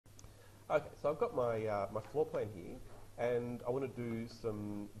Okay, so I've got my my floor plan here, and I want to do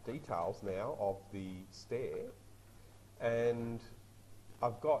some details now of the stair, and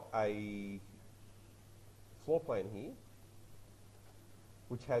I've got a floor plan here,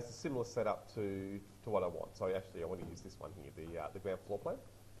 which has a similar setup to what I want. So actually, I want to use this one here, the ground floor plan,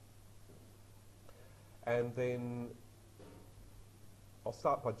 and then I'll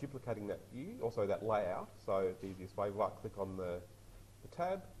start by duplicating that view, also that layout. So the easiest way, right-click on the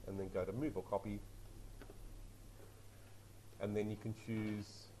tab, and then go to Move or Copy, and then you can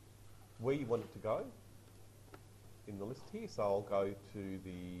choose where you want it to go in the list here. So I'll go to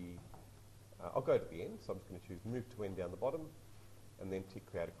the end. So I'm just going to choose Move to End down the bottom, and then tick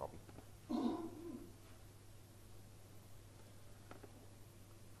Create a Copy.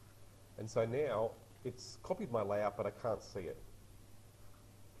 And so now it's copied my layout, but I can't see it,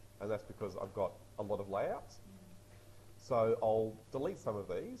 and that's because I've got a lot of layouts. So I'll delete some of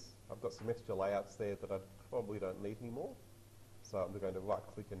these. I've got some extra layouts there that I probably don't need anymore. So I'm going to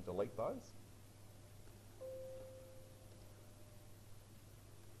right-click and delete those.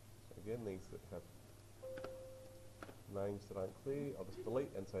 So again, these that have names that aren't clear, I'll just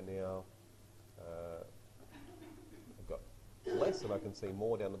delete. And so now I've got less, and I can see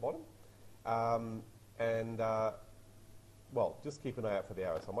more down the bottom. Well, just keep an eye out for the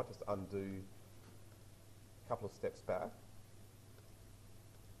arrow. So I might just undo a couple of steps back.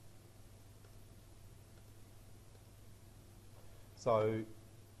 So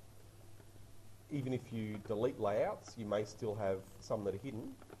even if you delete layouts, you may still have some that are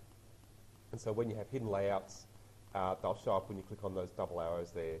hidden. And so when you have hidden layouts, they'll show up when you click on those double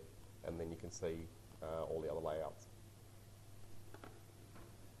arrows there, and then you can see all the other layouts.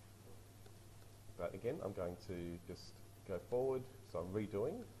 But again, I'm going to just go forward. So I'm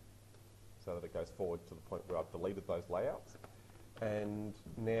redoing so that it goes forward to the point where I've deleted those layouts. And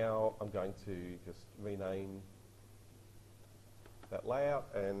now I'm going to just rename that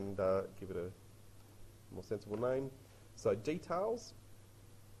layout and give it a more sensible name. So details,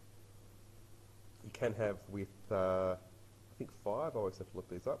 you can have with, I think 5, I always have to look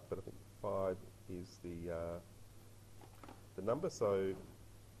these up, but I think 5 is the number. So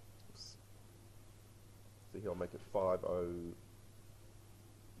here I'll make it 50.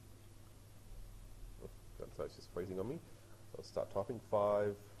 So it's just freezing on me. So I'll start typing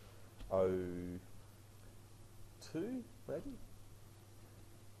 502 maybe,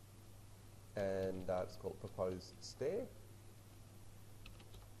 and just call it proposed stair.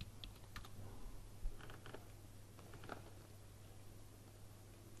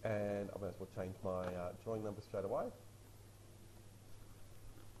 And I might as well change my drawing number straight away.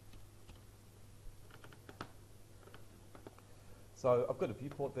 So I've got a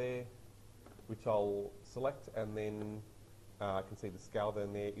viewport there, which I'll select, and then I can see the scale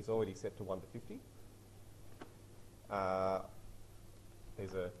down there is already set to 1 to 50.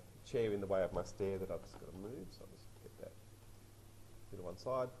 There's a chair in the way of my stair that I've just got to move, so I'll just get that to one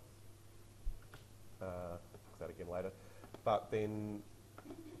side. Fix that again later. But then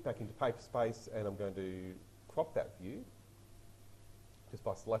back into paper space, and I'm going to crop that view just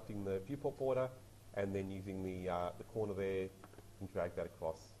by selecting the viewport border, and then using the corner there, and drag that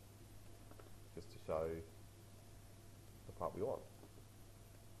across just to show the part we want.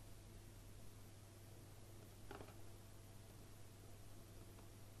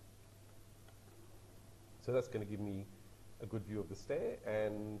 So that's going to give me a good view of the stair,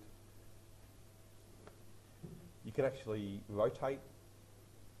 and you can actually rotate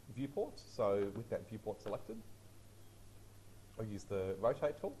viewports. So with that viewport selected, I'll use the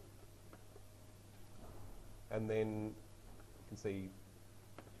rotate tool, and then you can see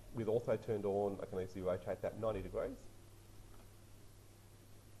with ortho turned on, I can easily rotate that 90 degrees.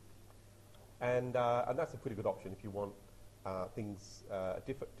 And that's a pretty good option if you want things,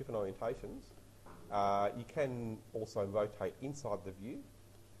 different orientations. You can also rotate inside the view,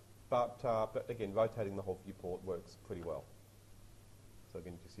 but again, rotating the whole viewport works pretty well. So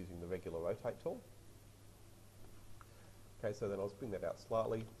again, just using the regular rotate tool. Okay, so then I'll just bring that out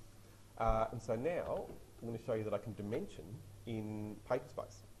slightly. And so now I'm going to show you that I can dimension in paper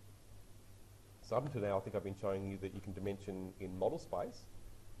space. So up until now, I think I've been showing you that you can dimension in model space,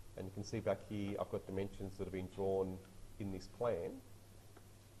 and you can see back here I've got dimensions that have been drawn in this plan.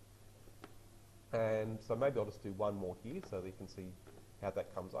 And so maybe I'll just do one more here so that you can see how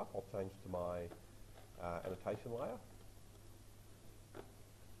that comes up. I'll change to my annotation layer,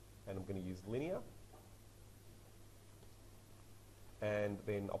 and I'm going to use linear, and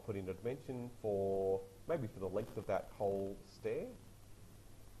then I'll put in a dimension for maybe for the length of that whole stair.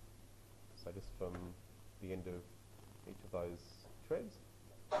 So just from the end of each of those treads.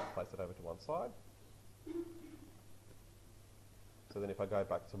 Place it over to one side. So then if I go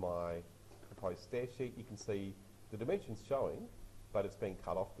back to my proposed stair sheet, you can see the dimensions showing, but it's being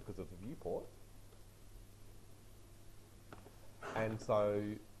cut off because of the viewport. And so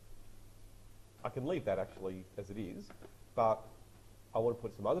I can leave that actually as it is, but I want to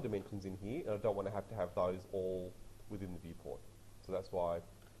put some other dimensions in here, and I don't want to have those all within the viewport. So that's why I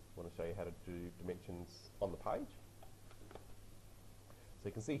want to show you how to do dimensions on the page. So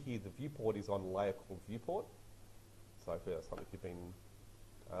you can see here the viewport is on a layer called viewport. So if that's something you've been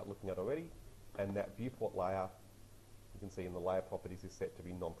looking at already, and that viewport layer, you can see in the layer properties, is set to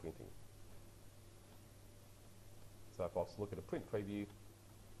be non-printing. So if I was to look at a print preview, you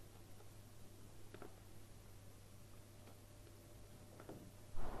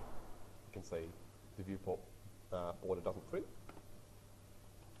can see the viewport border doesn't print.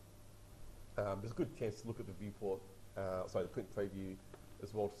 There's a good chance to look at the viewport, the print preview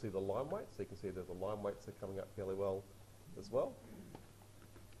as well, to see the line weights. So you can see that the line weights are coming up fairly well as well.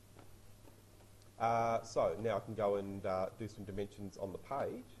 So now I can go and do some dimensions on the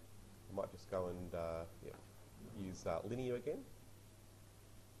page. I might just go and use linear again.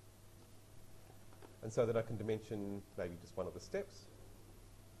 And so that I can dimension maybe just one of the steps.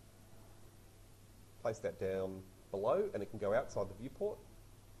 Place that down below, and it can go outside the viewport.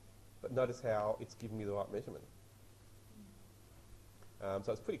 But notice how it's giving me the right measurement.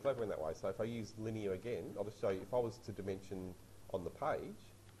 So it's pretty clever in that way. So if I use linear again, I'll just show you, if I was to dimension on the page,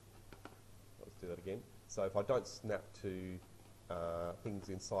 let's do that again. So if I don't snap to things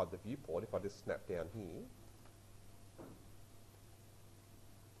inside the viewport, if I just snap down here,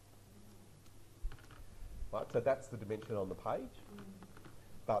 right, so that's the dimension on the page,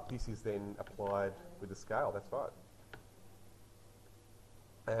 but this is then applied with the scale, that's right.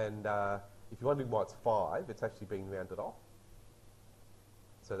 And if you're wondering why it's 5, it's actually being rounded off.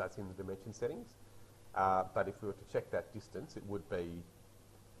 So that's in the dimension settings. But if we were to check that distance, it would be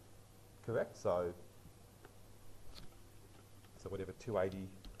correct. So whatever 280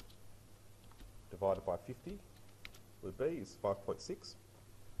 divided by 50 would be is 5.6.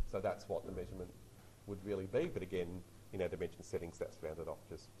 So that's what the measurement would really be. But again, in our dimension settings, that's rounded off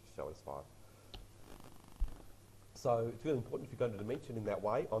just to show us 5. So it's really important if you're going to dimension in that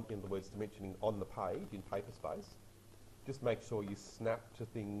way, in other words, dimensioning on the page in paper space, just make sure you snap to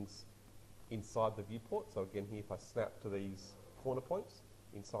things inside the viewport. So again here, if I snap to these corner points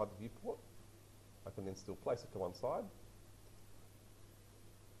inside the viewport, I can then still place it to one side.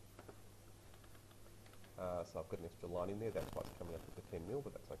 So I've got an extra line in there, that's why it's coming up with the 10 mil,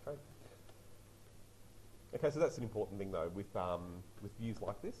 but that's okay. Okay, so that's an important thing though with views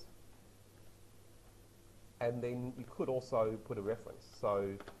like this. And then you could also put a reference.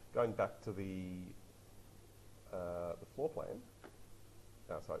 So going back to the floor plan.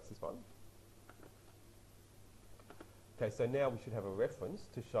 Sorry, it's this one. Okay, so now we should have a reference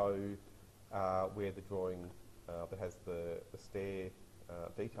to show where the drawing that has the stair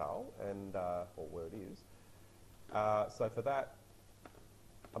detail and or where it is. So for that,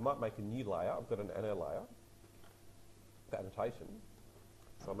 I might make a new layer. I've got an anno layer, the annotation.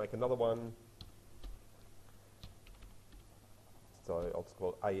 So I'll make another one. So I'll just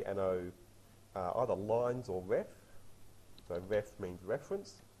call it anno either lines or ref. So ref means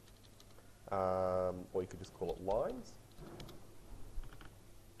reference, or you could just call it lines.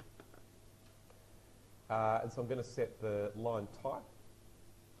 And so I'm going to set the line type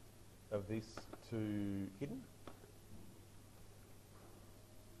of this to hidden.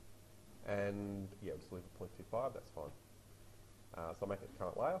 And yeah, just leave it 0.25, that's fine. So I'll make it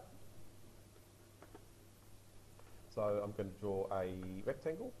current layer. So I'm going to draw a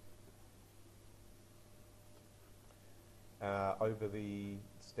rectangle over the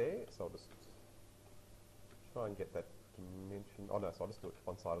stair. So I'll just try and get that dimension. Oh no, so I'll just do it to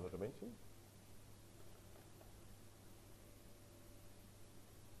one side of the dimension.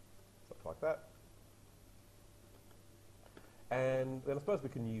 Something like that. And then I suppose we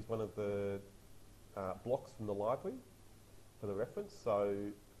can use one of the blocks from the library for the reference. So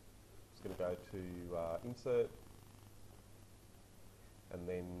I'm just going to go to Insert, and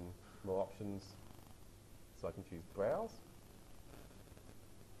then more options. So I can choose Browse.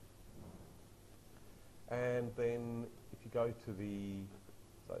 And then if you go to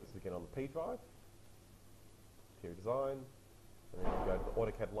so this is again on the P drive, Interior Design, and then you go to the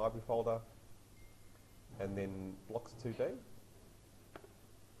AutoCAD library folder, and then Blocks 2D.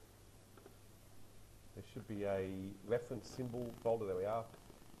 There should be a reference symbol folder, there we are,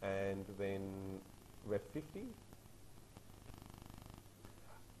 and then Ref 50.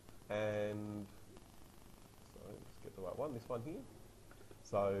 And so let's get the right one, this one here.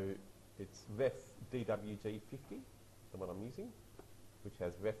 So it's ref DWG50, the one I'm using, which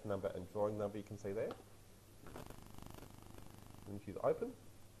has ref number and drawing number, you can see there. And choose open.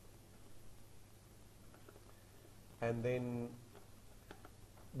 And then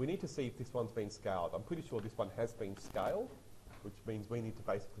we need to see if this one's been scaled. I'm pretty sure this one has been scaled, which means we need to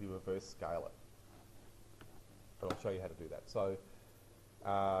basically reverse scale it. And I'll show you how to do that. So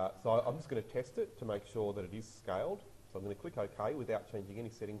I'm just going to test it to make sure that it is scaled. So I'm going to click OK without changing any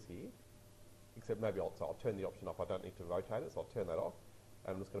settings here, except maybe I'll turn the option off. I don't need to rotate it, so I'll turn that off.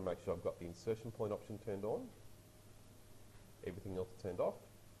 And I'm just going to make sure I've got the insertion point option turned on. Everything else turned off.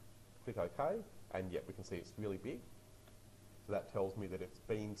 Click OK, and yep, we can see it's really big. So that tells me that it's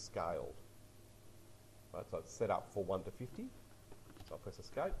been scaled. Right, so it's set up for 1 to 50. So I'll press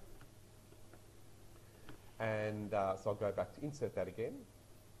escape. And so I'll go back to insert that again.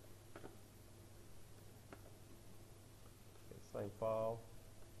 Same file.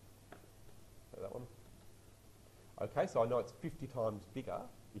 So that one. Okay, so I know it's 50 times bigger.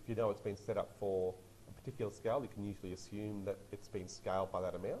 If you know it's been set up for a particular scale, you can usually assume that it's been scaled by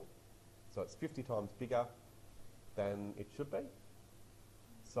that amount. So it's 50 times bigger than it should be.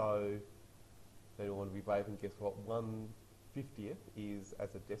 So then we want to be brave and guess what 1/50th is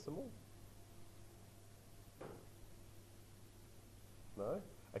as a decimal. No?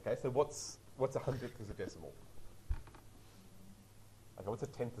 Okay, so what's 100th as a decimal? Okay, what's a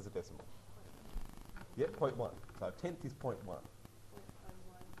tenth as a decimal? Yep, 0.1. So a tenth is 0.1.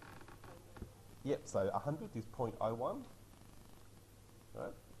 Yep, so 100th is 0.01.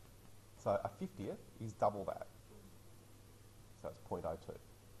 Right? So a 50th is double that. So it's 0.02.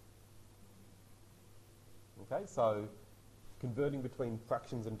 Okay, so converting between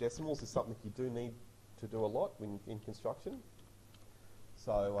fractions and decimals is something you do need to do a lot in construction.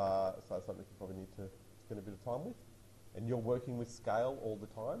 So something you probably need to spend a bit of time with. And you're working with scale all the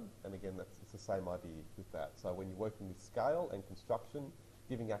time, and again, it's the same idea with that. So when you're working with scale and construction,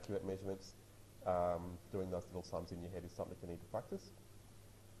 giving accurate measurements, doing those little sums in your head is something you need to practice.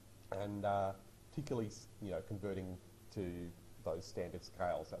 And particularly, converting to those standard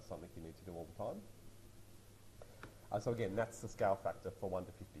scales, that's something you need to do all the time. So again, that's the scale factor for 1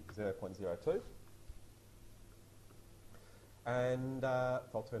 to 50, 0.02. And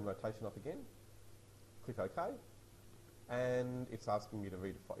I'll turn rotation off again, click OK. And it's asking me to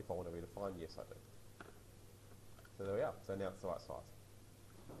redefine, if I want to redefine, yes I do. So there we are, so now it's the right size.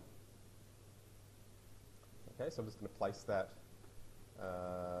 Okay, so I'm just going to place that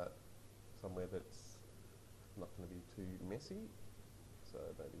somewhere that's not going to be too messy. So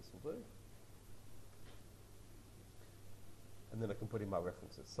maybe this will do. And then I can put in my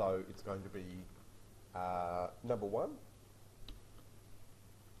references. So it's going to be number 1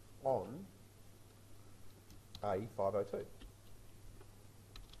 on A502.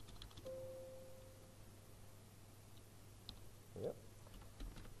 Yep.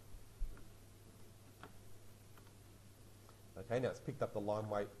 Okay, now it's picked up the line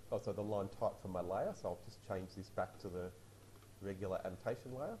weight, also the line type from my layer, so I'll just change this back to the regular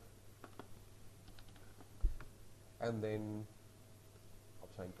annotation layer. And then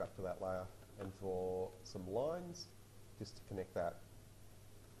I'll change back to that layer and draw some lines just to connect that.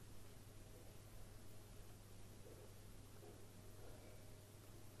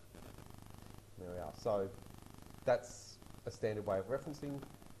 There we are. So that's a standard way of referencing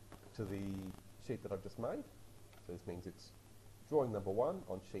to the sheet that I've just made. So this means it's drawing number 1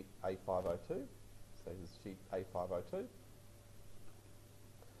 on sheet A502. So this is sheet A502.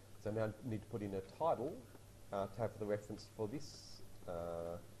 So now I need to put in a title to have the reference for this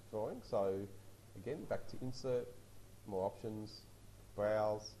drawing. So again, back to insert, more options,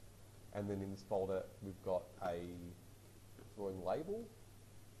 browse, and then in this folder we've got a drawing label.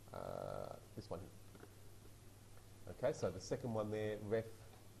 This one here. Okay, so the second one there, ref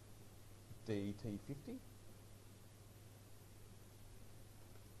DT50.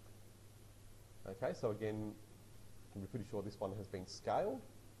 Okay, so again, you can be pretty sure this one has been scaled.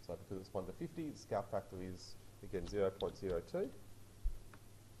 So because it's 1 to 50, the scale factor is again 0.02.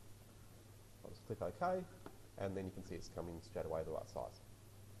 I'll just click OK, and then you can see it's coming straight away the right size.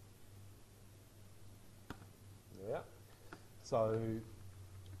 There we are. So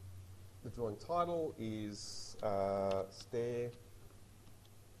the drawing title is Stair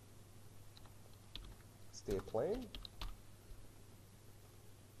Plan.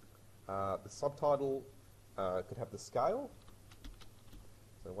 The subtitle could have the scale,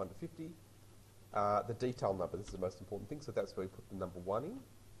 so 1 to 50. The detail number, this is the most important thing, so that's where we put the number 1 in.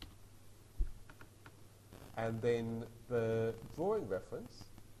 And then the drawing reference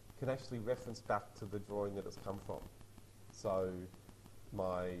can actually reference back to the drawing that it's come from. So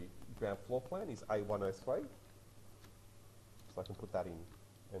my ground floor plan is A103, so I can put that in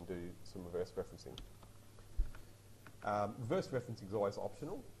and do some reverse referencing. Reverse referencing is always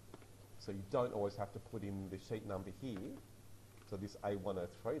optional, so you don't always have to put in the sheet number here. So this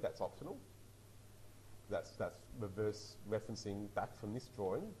A103, that's optional. That's reverse referencing back from this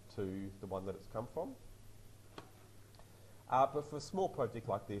drawing to the one that it's come from. But for a small project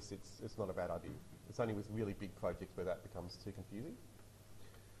like this, it's not a bad idea. It's only with really big projects where that becomes too confusing.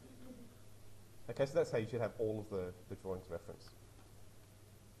 Okay, so that's how you should have all of the drawings referenced.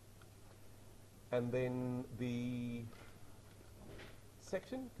 And then the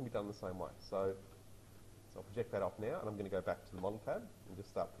section can be done the same way. So I'll project that off now, and I'm going to go back to the model tab and just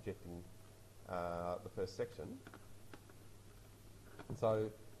start projecting the first section. And so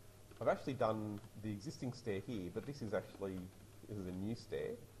I've actually done the existing stair here, but this is a new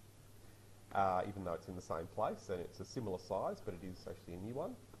stair, even though it's in the same place, and it's a similar size, but it is actually a new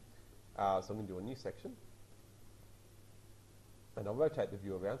one. So I'm going to do a new section, and I'll rotate the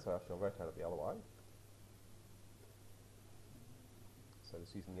view around, so actually I'll rotate it the other way. So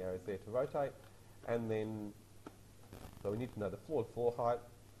just using the arrows there to rotate, and then, so we need to know the floor height,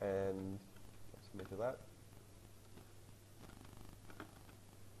 and let's measure that.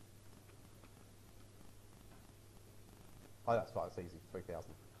 Oh, that's right, it's easy,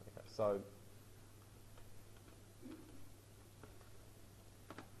 3,000. Okay, so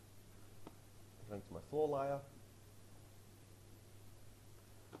going to my floor layer.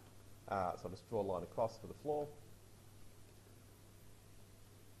 So I'll just draw a line across for the floor.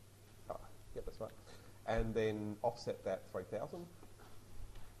 Yep, that's right. And then offset that 3,000.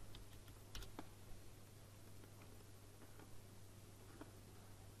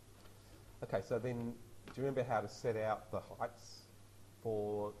 Okay, so then do you remember how to set out the heights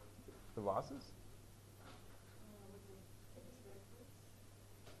for the risers?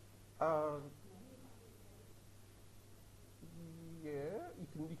 Yeah,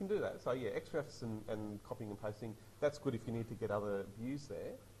 you can do that. So yeah, XREFs and copying and pasting, that's good if you need to get other views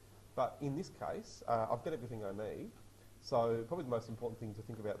there. But in this case, I've got everything I need. So probably the most important thing to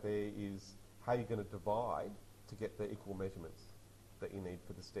think about there is how you're going to divide to get the equal measurements that you need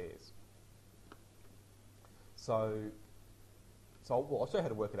for the stairs. So I'll show you how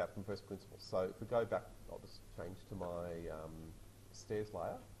to work it out from first principles. So if we go back, I'll just change to my stairs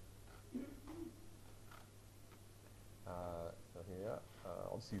layer. So here,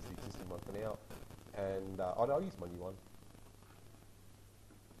 I'll just use the existing one for now, and I'll use my new one.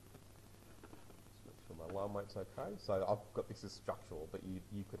 Just make sure my line weight's okay. So I've got this as structural, but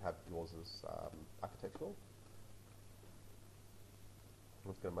you could have yours as architectural.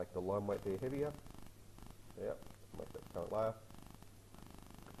 I'm just going to make the line weight there heavier. Yep, make that current layer.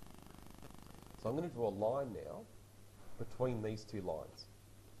 So I'm going to draw a line now between these two lines.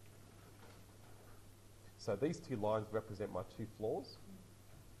 So these two lines represent my two floors.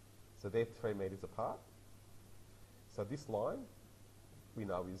 So they're 3 metres apart. So this line, we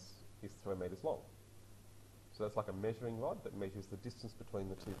know, is 3 metres long. So that's like a measuring rod that measures the distance between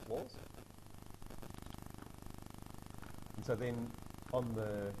the two floors. And so then on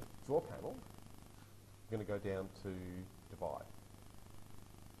the draw panel, we're going to go down to divide.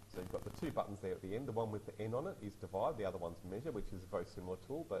 So you've got the two buttons there at the end. The one with the N on it is divide, the other one's measure, which is a very similar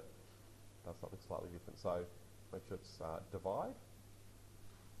tool, but does something slightly different. So make sure it's divide.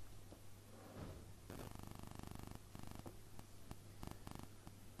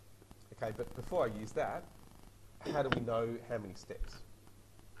 Okay, but before I use that, how do we know how many steps?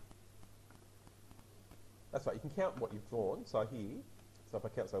 That's right, you can count what you've drawn. So here, so if I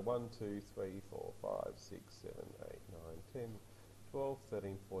count, so 1, 2, 3, 4, 5, 6, 7, 8, 9, 10, 12,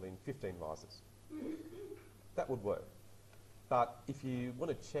 13, 14, 15 risers. That would work. But if you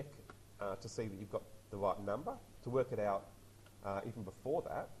want to check to see that you've got the right number, to work it out even before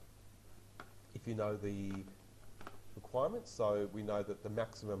that, if you know the requirements, so we know that the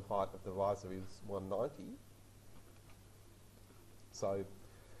maximum height of the riser is 190. So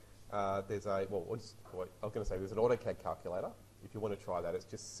there's a, well, I was going to say there's an AutoCAD calculator. If you want to try that, it's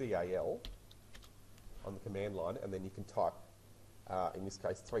just CAL on the command line, and then you can type, in this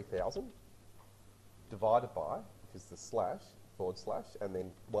case, 3,000 divided by, which is the slash, / and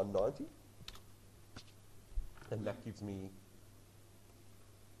then 190. And that gives me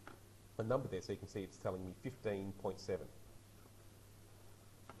a number there, so you can see it's telling me 15.7.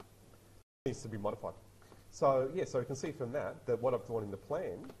 Needs to be modified. So yeah, so you can see from that what I've drawn in the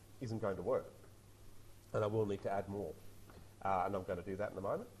plan isn't going to work, and I will need to add more, and I'm going to do that in a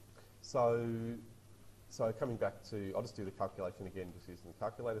moment. So coming back to, I'll just do the calculation again, just using the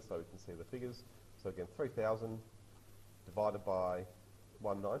calculator so we can see the figures. So again, 3,000 divided by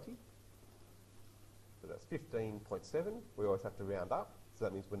 190. So that's 15.7. We always have to round up, so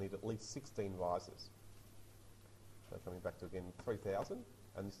that means we need at least 16 risers. So coming back to again 3,000,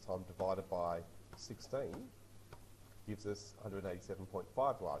 and this time divided by 16 gives us 187.5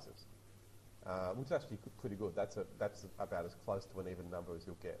 risers, which is actually pretty good. That's about as close to an even number as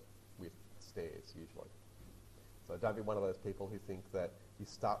you'll get with stairs usually. So don't be one of those people who think that you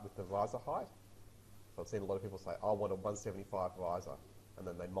start with the riser height. So I've seen a lot of people say, I want a 175 riser, and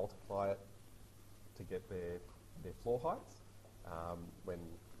then they multiply it to get their floor heights, when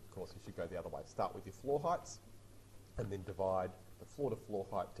of course you should go the other way. Start with your floor heights and then divide the floor to floor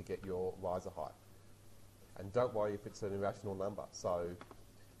height to get your riser height. And don't worry if it's an irrational number. So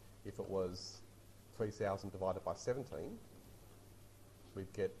if it was 3,000 divided by 17,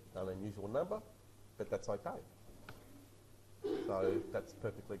 we'd get an unusual number, but that's okay. So that's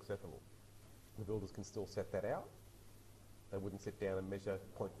perfectly acceptable. The builders can still set that out. They wouldn't sit down and measure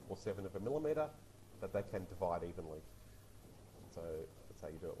 0.47 of a millimetre, but they can divide evenly. So that's how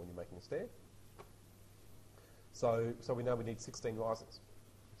you do it when you're making a stair. So we know we need 16 risers.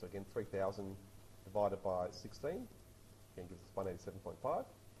 So again, 3,000 divided by 16, again gives us 187.5.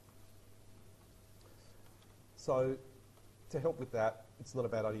 So to help with that, it's not a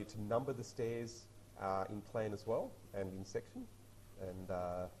bad idea to number the stairs in plan as well and in section, and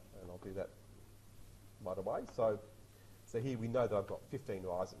I'll do that right away. So here we know that I've got 15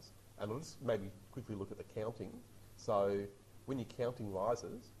 risers, and I'll just maybe quickly look at the counting. So when you're counting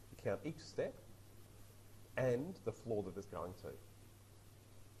risers, you count each step and the floor that it's going to.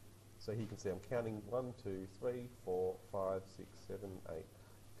 So here you can see I'm counting 1, 2, 3, 4, 5, 6, 7, 8,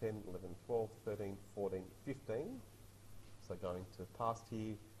 10, 11, 12, 13, 14, 15. So going to past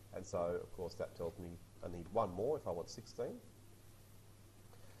here, and so of course that tells me I need one more if I want 16.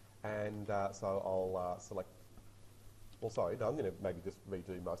 And so I'll select, well sorry, no, I'm going to maybe just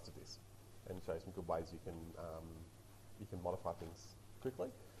redo most of this and show you some good ways you can modify things quickly.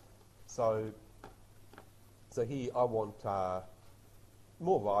 So here I want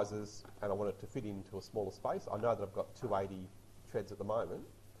more risers, and I want it to fit into a smaller space. I know that I've got 280 treads at the moment,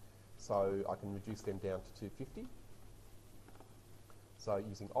 so I can reduce them down to 250. So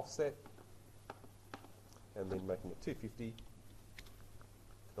using offset, and then making it 250,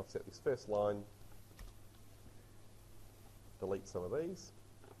 offset this first line, delete some of these.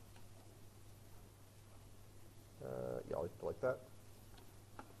 Yeah, I'll delete that.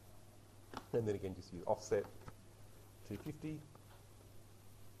 And then again, just use offset 250.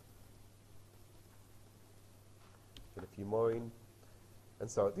 Get a few more in. And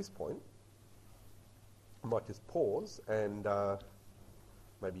so at this point, I might just pause and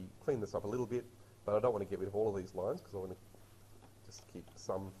maybe clean this up a little bit, but I don't want to get rid of all of these lines because I want to just keep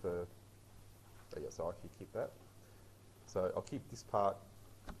some for, yeah, so I can keep that. So I'll keep this part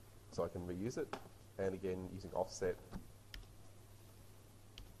so I can reuse it, and again using offset.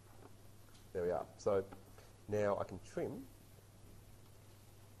 There we are. So now I can trim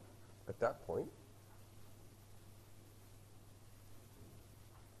at that point.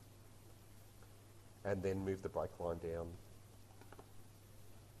 And then move the break line down.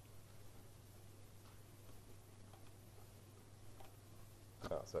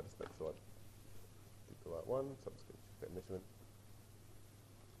 So just make sure I did the right one. So I'm just going to check that measurement.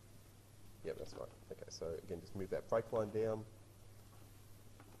 Yeah, that's right. Okay, so again, just move that break line down.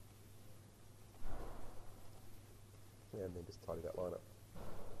 And then just tidy that line up.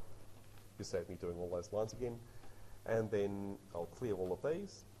 Just save me doing all those lines again. And then I'll clear all of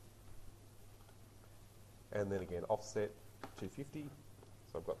these. And then again, offset 250.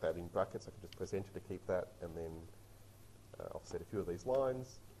 So I've got that in brackets. I can just press enter to keep that, and then offset a few of these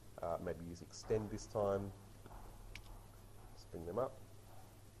lines. Maybe use extend this time. Just bring them up.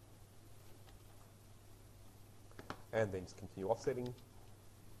 And then just continue offsetting.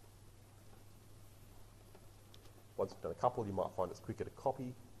 Once you've done a couple, you might find it's quicker to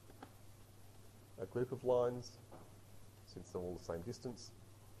copy a group of lines since they're all the same distance.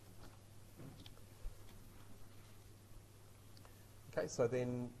 Okay, so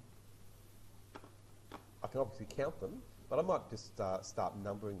then I can obviously count them, but I might just start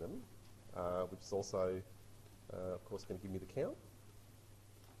numbering them, which is also, of course, going to give me the count.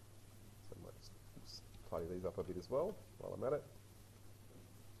 So I might just tidy these up a bit as well while I'm at it.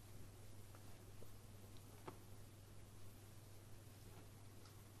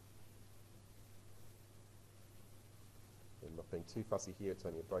 I'm not being too fussy here, it's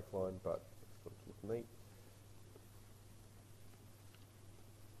only a break line, but it's got to look neat.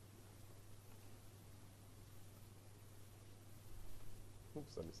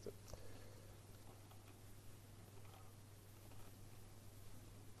 Oops, I missed it.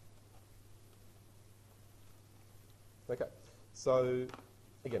 So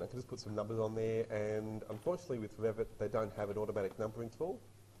again, I can just put some numbers on there, and unfortunately with Revit, they don't have an automatic numbering tool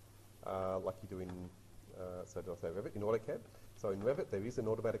like you do in, so did I say Revit? In AutoCAD. So in Revit, there is an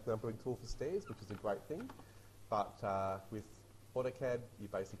automatic numbering tool for stairs, which is a great thing, but with AutoCAD, you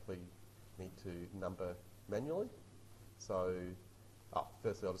basically need to number manually. So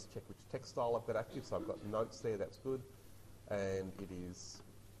firstly, I'll just check which text style I've got active. So I've got notes there, that's good, and it is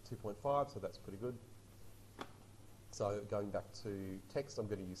 2.5, so that's pretty good. So going back to text, I'm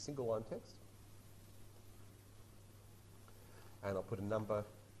going to use single line text. And I'll put a number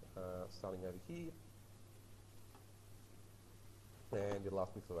starting over here. And it'll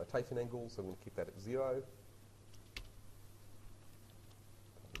ask me for the rotation angle, so I'm going to keep that at 0.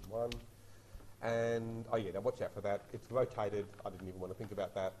 1. And, oh yeah, now watch out for that. It's rotated. I didn't even want to think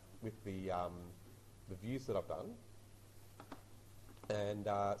about that with the views that I've done. And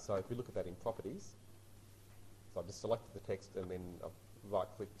so if we look at that in properties, so I've just selected the text and then I've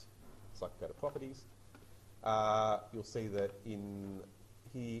right-clicked, select go to properties. You'll see that in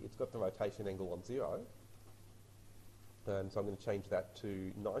here it's got the rotation angle on 0. And so I'm going to change that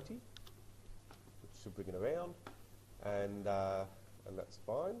to 90, which should bring it around. And that's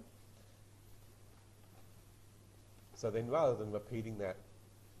fine. So then rather than repeating that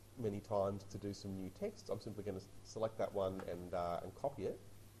many times to do some new text, I'm simply going to select that one and copy it.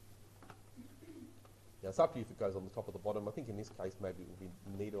 Now it's up to you if it goes on the top or the bottom. I think in this case maybe it will be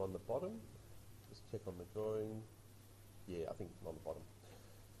neater on the bottom. Just check on the drawing. Yeah, I think on the bottom.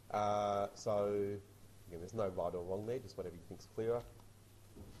 So again, there's no right or wrong there, just whatever you think's clearer.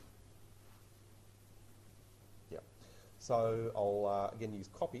 Yeah. So I'll again use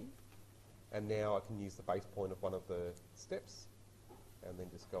copy, and now I can use the base point of one of the steps, and then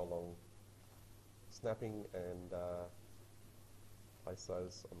just go along snapping and place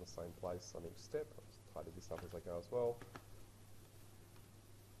those on the same place on each step. I'll just tidy this up as I go as well.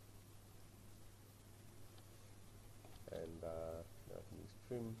 And now I can use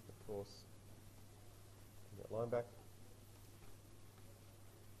trim, of course, bring that line back.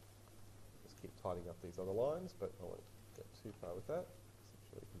 Just keep tidying up these other lines, but I won't get too far with that. So I'm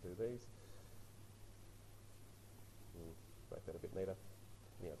sure we can do these. Make that a bit neater.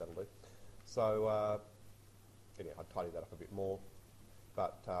 Yeah, that'll do. So, yeah, I'd tidy that up a bit more,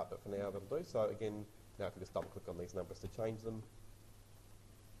 but for now that'll do. So again, now if we just double click on these numbers to change them.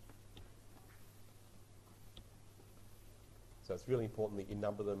 So it's really important that you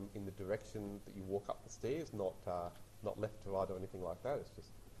number them in the direction that you walk up the stairs, not left to right or anything like that. It's just,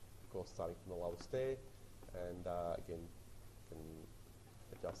 of course, starting from the lowest stair, and again, can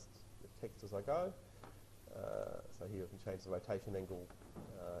adjust the text as I go. So here I can change the rotation angle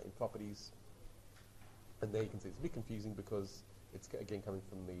in properties, and there you can see it's a bit confusing because it's again coming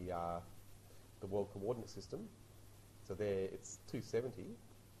from the world coordinate system. So there it's 270.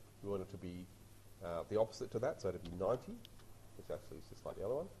 We want it to be the opposite to that, so it'd be 90, which actually is just like the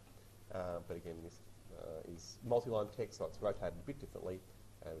other one. But again, this is multi-line text, so it's rotated a bit differently,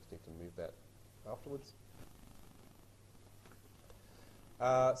 and we just need to move that afterwards.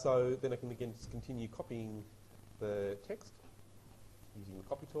 So then I can again just continue copying the text using the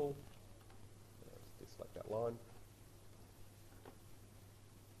copy tool. Just deselect that line.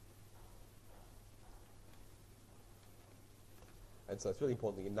 And so it's really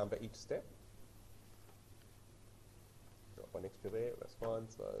important that you number each step. Got one extra there, that's fine.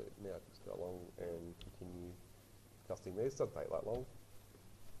 So now I can just go along and continue casting these. Doesn't take that long.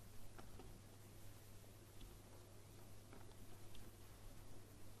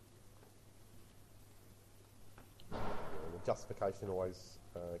 Justification always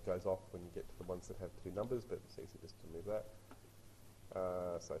goes off when you get to the ones that have two numbers, but it's easy just to move that.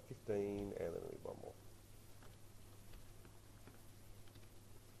 So 15, and then we need one more.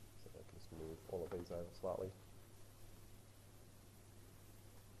 So I can just move all of these over slightly.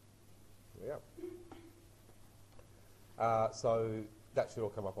 There we go. So that should all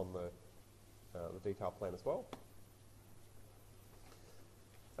come up on the detail plan as well.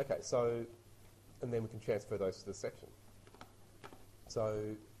 Okay, so, and then we can transfer those to the section.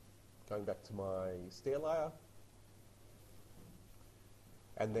 So going back to my stair layer,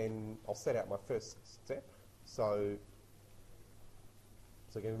 and then I'll set out my first step. So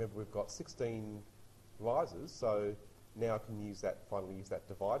again, remember we've got 16 rises, so now I can finally use that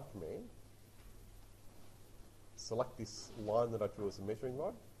divide command. Select this line that I drew as a measuring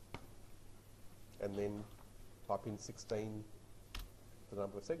rod, and then type in 16 for the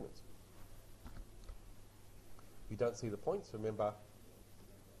number of segments. If you don't see the points, remember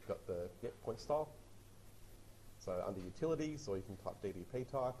got the point style. So under utilities, or you can type DDP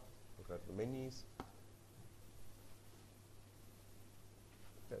type, or go to the menus.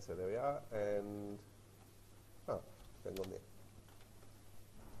 Okay, so there we are, and going on there.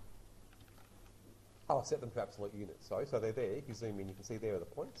 Oh, I set them to absolute units. Sorry, so they're there. If you zoom in, you can see there are the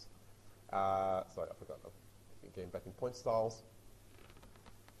points. Sorry, I forgot. Again, back in point styles.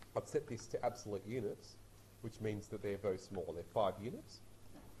 I've set this to absolute units, which means that they're very small. They're 5 units.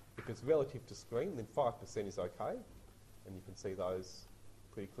 If it's relative to screen, then 5% is okay, and you can see those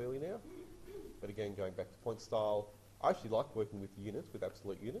pretty clearly now. But again, going back to point style, I actually like working with units, with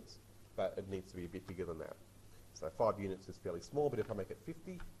absolute units, but it needs to be a bit bigger than that. So 5 units is fairly small, but if I make it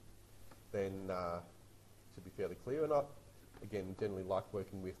 50, then it should be fairly clear. And I, again, generally like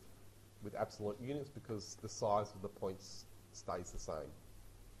working with absolute units because the size of the points stays the same,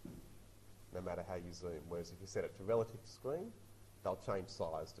 no matter how you zoom. Whereas if you set it to relative to screen, they'll change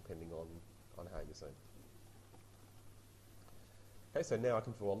size depending on how you zoom. Okay, so now I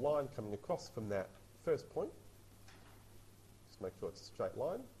can draw a line coming across from that first point. Just make sure it's a straight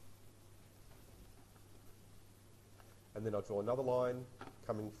line. And then I'll draw another line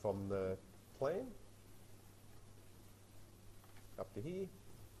coming from the plan up to here.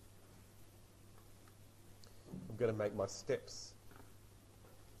 I'm going to make my steps,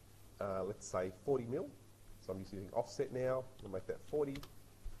 let's say 40 mil. So I'm just using offset now. I'll make that 40,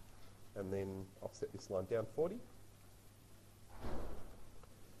 and then offset this line down 40.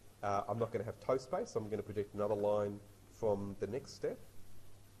 I'm not going to have toe space, so I'm going to project another line from the next step,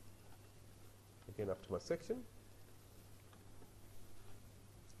 again up to my section.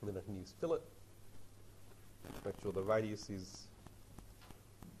 And then I can use fillet, make sure the radius is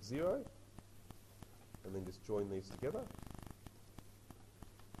 0, and then just join these together.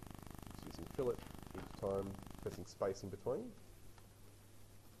 Just using fillet each time, pressing space in between.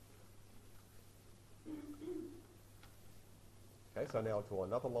 Okay, so now I'll draw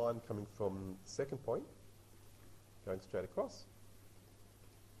another line coming from the second point, going straight across.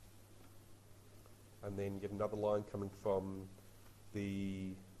 And then get another line coming from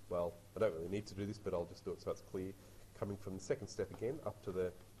the, well, I don't really need to do this, but I'll just do it so it's clear, coming from the second step again up to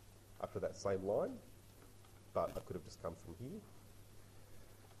that same line, but I could have just come from here.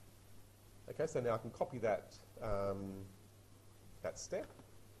 Okay, so now I can copy that that step.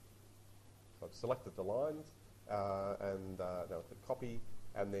 So I've selected the lines, and now I can copy,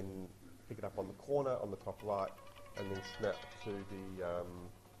 and then pick it up on the corner on the top right, and then snap to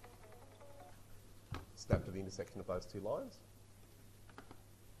the intersection of those 2 lines.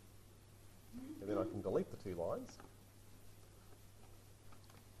 And then I can delete the 2 lines,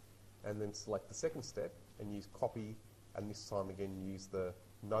 and then select the second step and use copy, and this time again use the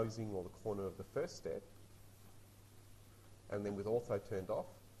nosing or the corner of the first step, and then with ortho turned off,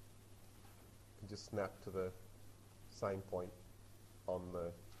 you can just snap to the same point on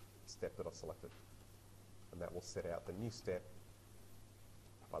the step that I selected, and that will set out the new step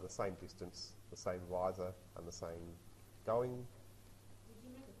by the same distance, the same riser, and the same going. Did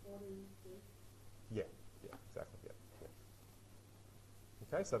you make a 40 gig? Yeah, exactly, yeah.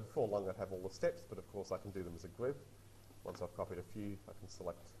 Okay, so before long I'd have all the steps, but of course I can do them as a group. Once I've copied a few, I can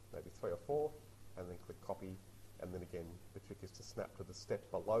select maybe 3 or 4, and then click copy, and then again, the trick is to snap to the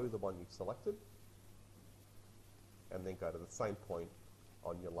step below the one you've selected, and then go to the same point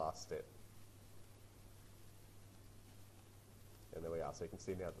on your last step. And there we are. So you can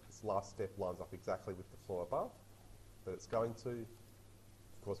see now that this last step lines up exactly with the floor above that it's going to.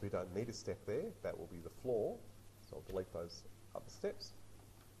 Of course, we don't need a step there. That will be the floor. So I'll delete those other steps.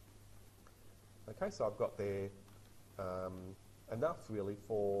 Okay, so I've got there enough really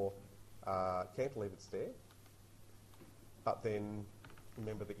for cantilevered stair. But then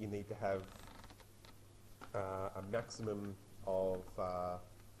remember that you need to have a maximum of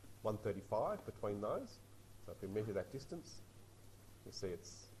 135 between those. So if we measure that distance, you'll see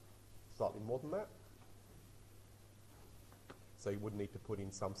it's slightly more than that. So you would need to put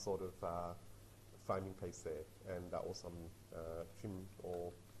in some sort of framing piece there, and or some trim,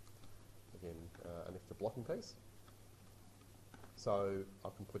 or again an extra blocking piece. So I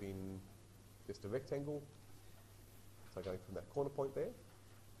can put in just a rectangle, so going from that corner point there,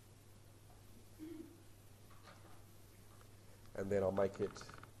 and then I'll make it,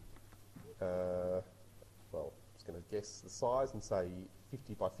 well, I'm just going to guess the size and say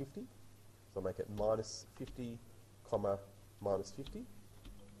 50 by 50. So I'll make it minus 50, comma, minus 50.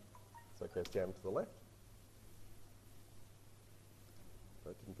 So it goes down to the left. So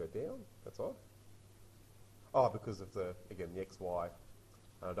it didn't go down, that's odd. Oh, because of the, again, the XY.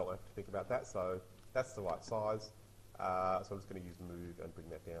 I don't want to think about that, so that's the right size. So I'm just going to use move and bring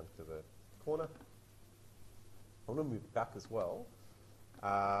that down to the corner. I'm going to move back as well.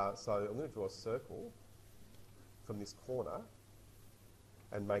 So I'm going to draw a circle from this corner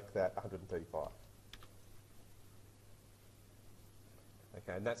and make that 135.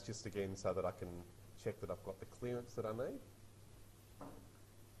 Okay, and that's just again so that I can check that I've got the clearance that I need.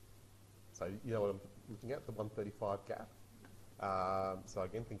 So you know what I'm looking at, the 135 gap. So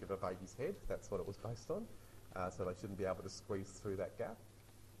again, think of a baby's head. That's what it was based on. So they shouldn't be able to squeeze through that gap.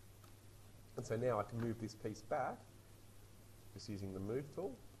 And so now I can move this piece back just using the move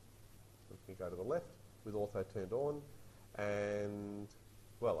tool. So we can go to the left with auto turned on, and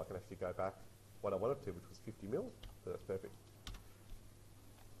well, I can actually go back what I wanted to, which was 50 mil. So that's perfect.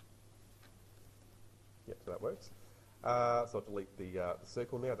 Yep, so that works. So I'll delete the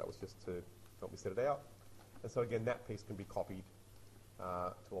circle now. That was just to help me set it out. And so again, that piece can be copied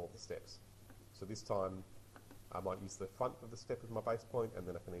to all the steps. So this time I might use the front of the step as my base point, and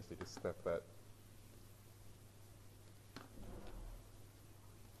then I can easily just snap that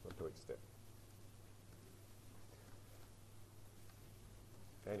onto each step.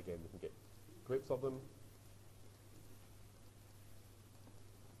 And again, we can get groups of them.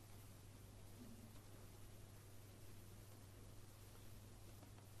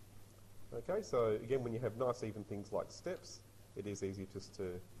 Okay, so again, when you have nice even things like steps, it is easy just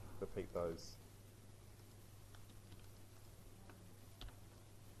to repeat those.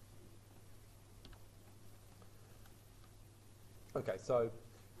 Okay, so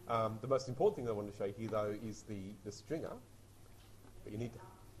the most important thing I want to show you here, though, is the stringer. But you need to...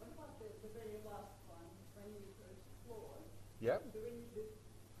 What about the very last one, when you first floor? Yeah? Do we need to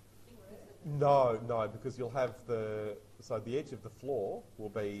erase it? No, because you'll have so the edge of the floor will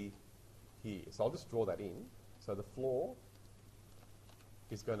be here. So I'll just draw that in. So the floor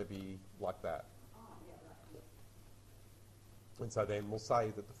is going to be like that. Oh, yeah, right. And so then we'll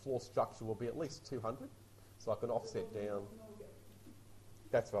say that the floor structure will be at least 200. So I can offset down.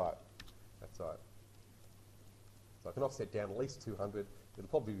 That's right. That's right. So I can offset down at least 200. It'll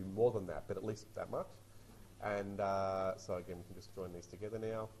probably be more than that, but at least that much. And so again, we can just join these together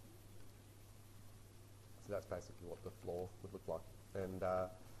now. So that's basically what the floor would look like. And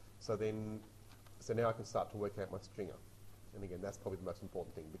so now I can start to work out my stringer. And again, that's probably the most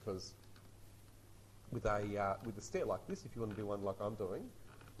important thing, because with a stair like this, if you want to do one like I'm doing,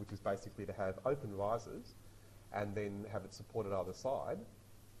 which is basically to have open risers and then have it supported either side,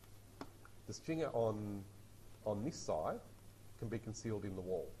 the stringer on this side can be concealed in the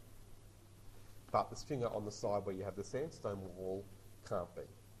wall. But the stringer on the side where you have the sandstone wall can't be.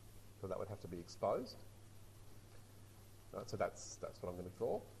 So that would have to be exposed. So that's what I'm going to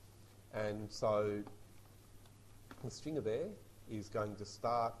draw. And so the stringer there is going to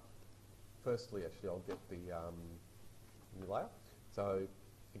start, firstly, actually I'll get the new layer. So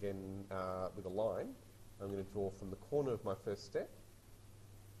again, with a line, I'm going to draw from the corner of my first step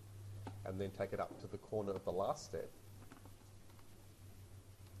and then take it up to the corner of the last step.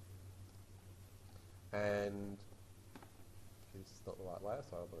 And this is not the right layer,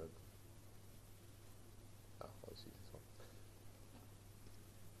 so I'm going to... I'll just use this one.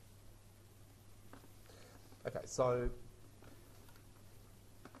 Okay, so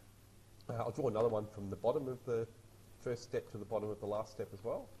I'll draw another one from the bottom of the first step to the bottom of the last step as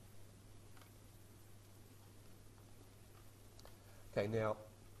well. Okay, now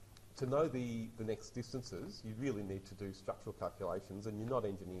to know the next distances, you really need to do structural calculations, and you're not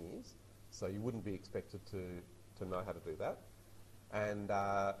engineers, so you wouldn't be expected to know how to do that. And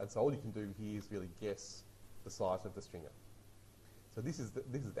so all you can do here is really guess the size of the stringer. So this is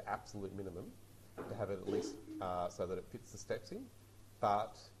the absolute minimum, to have it at least so that it fits the steps in.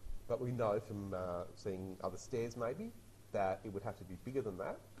 But we know from seeing other stairs maybe that it would have to be bigger than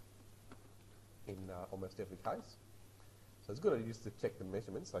that in almost every case. So it's a good idea just to check the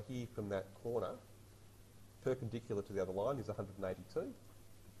measurements. So here from that corner, perpendicular to the other line is 182.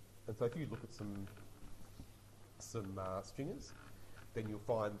 And so if you look at some stringers, then you'll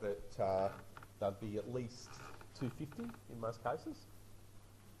find that they'd be at least 250 in most cases.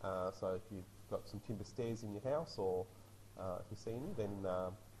 So if you've got some timber stairs in your house, or if you see any, then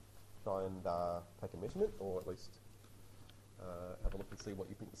try and take a measurement, or at least have a look and see what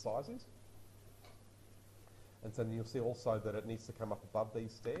you think the size is. And so then you'll see also that it needs to come up above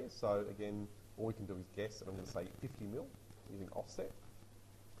these stairs. So again, all we can do is guess, and I'm going to say 50 mil using offset.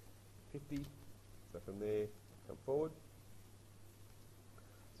 50, so from there, come forward.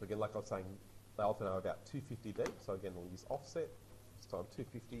 So again, like I was saying, they often are about 250 deep, so again, we'll use offset, this time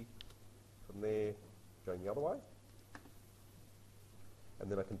 250, from there, going the other way.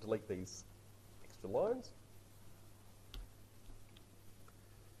 And then I can delete these extra lines.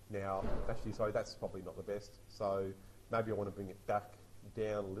 Now, actually, sorry, that's probably not the best, so maybe I want to bring it back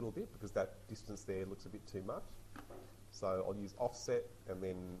down a little bit, because that distance there looks a bit too much. So I'll use offset and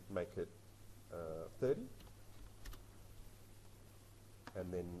then make it 30,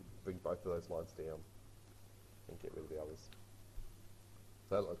 and then bring both of those lines down and get rid of the others.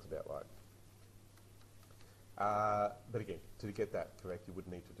 So that looks about right. But again, to get that correct, you would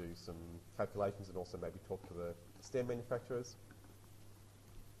need to do some calculations and also maybe talk to the stair manufacturers.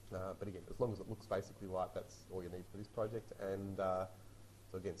 But again, as long as it looks basically right, that's all you need for this project. And so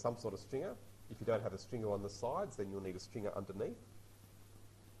again, some sort of stringer. If you don't have a stringer on the sides, then you'll need a stringer underneath,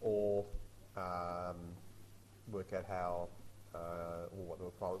 or work out how or what the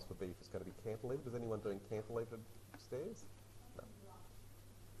requirements would be if it's going to be cantilevered. Is anyone doing cantilevered stairs? No.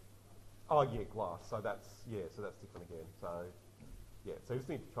 Oh yeah, glass. So that's different again. So yeah, so you just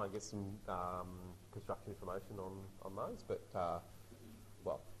need to try and get some construction information on those. But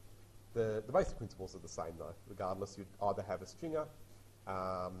well, the basic principles are the same though. Regardless, you'd either have a stringer,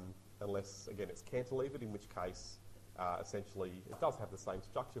 unless again it's cantilevered, in which case essentially it does have the same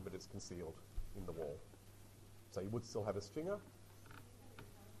structure, but it's concealed in the wall. So you would still have a stringer.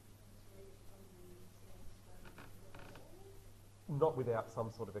 Not without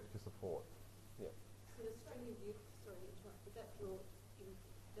some sort of extra support. Yeah. So the string is, sorry, but that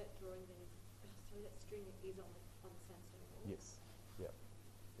drawing then is, so that string is on the sandstone wall? Yes. Yeah.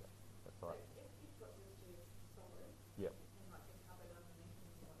 Yeah. That's right. So if you've got your stairs solid, Yeah. and like the cupboard underneath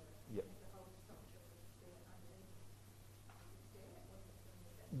is solid, Yeah. the whole structure would sit underneath the stair, or is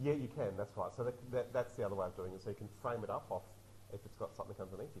it? Yeah, you can. That's right. So that's the other way of doing it. So you can frame it up off. If it's got something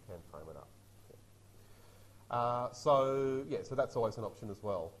underneath, you can frame it up. So that's always an option as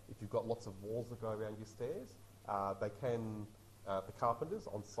well. If you've got lots of walls that go around your stairs, the carpenters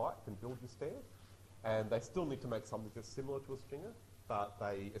on site can build your stair, and they still need to make something that's similar to a stringer, but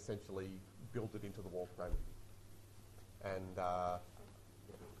they essentially build it into the wall frame. And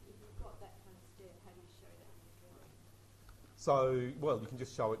If you've got that kind of stair, how do you show that in the drawing? so, well, you can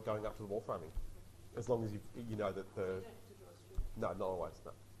just show it going up to the wall framing, as long as you know that the... You don't have to draw a string. No, not always,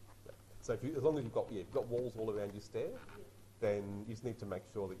 no. So as long as you've got walls all around your stair, then you just need to make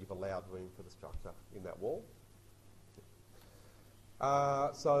sure that you've allowed room for the structure in that wall.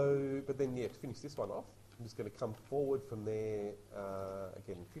 But then, to finish this one off, I'm just going to come forward from there,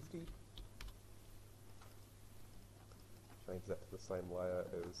 again, 50. Change that to the same layer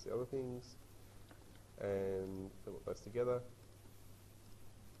as the other things, and fill those together.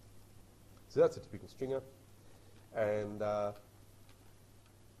 So that's a typical stringer. And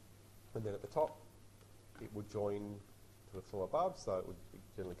then at the top, it would join to the floor above, so it would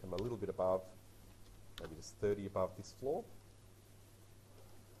generally come a little bit above, maybe just 30 above this floor.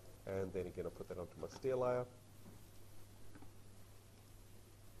 And then again, I'll put that onto my stair layer.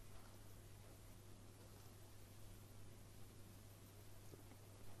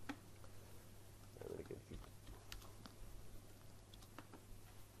 And then again, 50.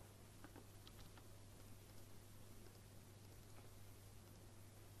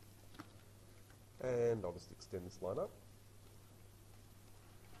 And I'll just extend this line up.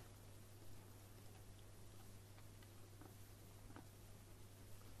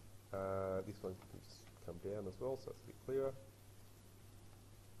 This one can just come down as well, so it's a bit clearer.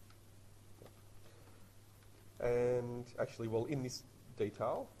 And actually, well, in this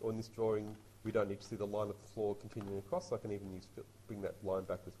detail, or in this drawing, we don't need to see the line of the floor continuing across, so I can even bring that line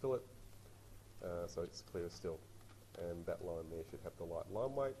back with fillet, so it's clearer still. And that line there should have the right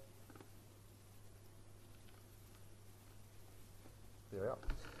line weight. There we are.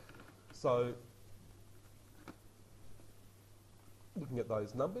 So, looking at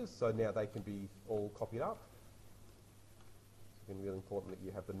those numbers, so now they can be all copied up. It's again really important that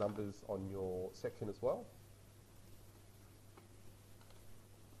you have the numbers on your section as well.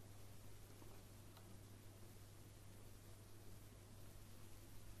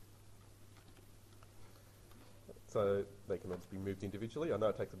 So they can obviously be moved individually. I know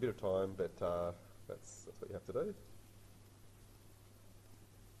it takes a bit of time, but that's what you have to do.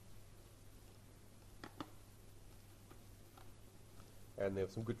 And there are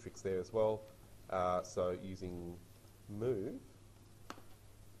some good tricks there as well. So using move,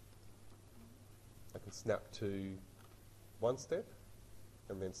 I can snap to one step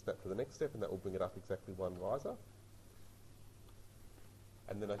and then snap to the next step, and that will bring it up exactly one riser.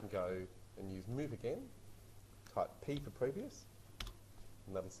 And then I can go and use move again, type P for previous,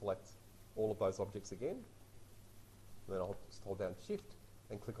 and that'll select all of those objects again. And then I'll just hold down Shift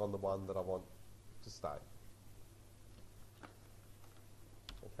and click on the one that I want to stay.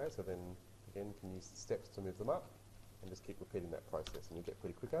 Okay, so then again you can use the steps to move them up and just keep repeating that process, and you get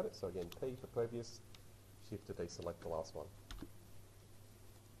pretty quick at it. So again, P for previous, Shift to deselect the last one.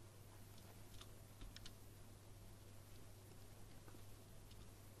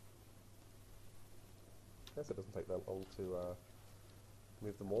 Okay, so it doesn't take that long to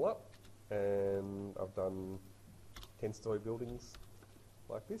move them all up. And I've done 10-story buildings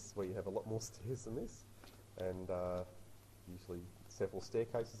like this, where you have a lot more stairs than this, and usually several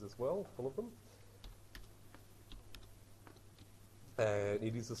staircases as well, full of them. And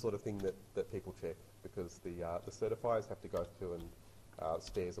it is the sort of thing that people check, because the certifiers have to go through, and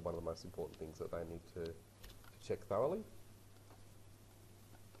stairs are one of the most important things that they need to check thoroughly.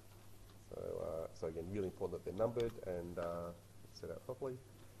 So again, really important that they're numbered and set out properly.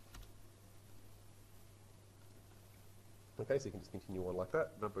 Okay, so you can just continue on like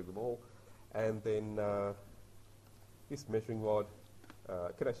that, numbering them all. And then this measuring rod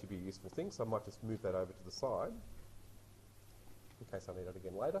could actually be a useful thing, so I might just move that over to the side in case I need it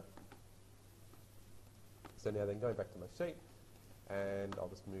again later. So now then, going back to my sheet, and I'll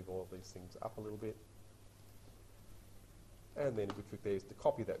just move all of these things up a little bit. And then a good trick there is to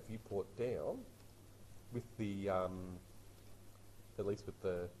copy that viewport down with the, at least with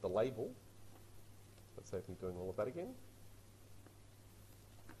the label. Let's save me doing all of that again.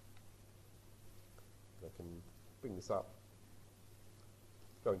 I can bring this up,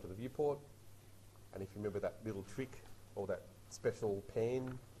 go into the viewport, and if you remember that little trick, or that special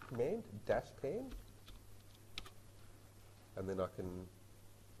pan command, dash pan, and then I can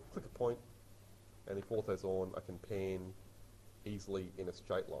click a point, and if ortho's on, I can pan easily in a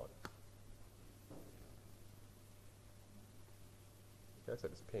straight line. Okay, so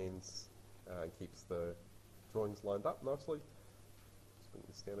it just pans and keeps the drawings lined up nicely. Just bring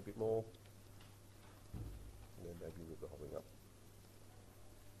this down a bit more, and then maybe move the whole thing up.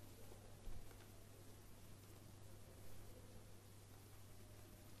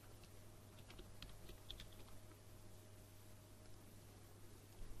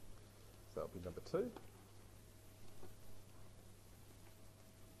 So that'll be number 2.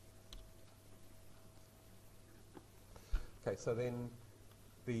 Okay, so then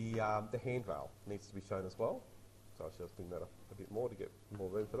the handrail needs to be shown as well. So I should just bring that up a bit more to get more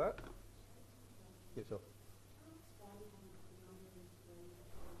room for that. Yeah, sure.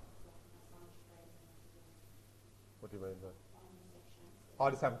 What do you mean? I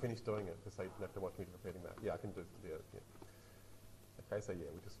just haven't finished doing it because they didn't have to watch me repeating that. Yeah, I can do it. Yeah. Okay, so yeah,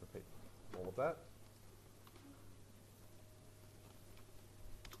 we just repeat all of that.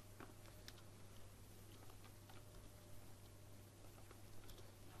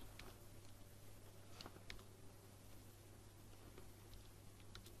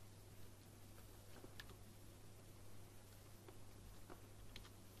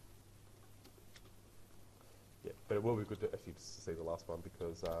 Yeah, but it will be good to actually just see the last one,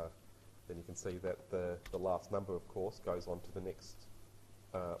 because then you can see that the last number, of course, goes on to the next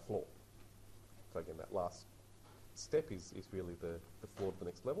floor. So again, that last step is really the floor to the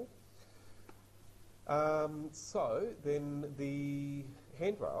next level. So then the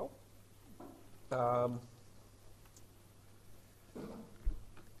handrail, the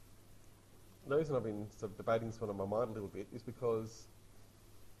reason I've been sort of debating this one on my mind a little bit is because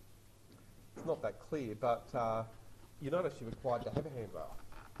it's not that clear, but you're not actually required to have a handrail.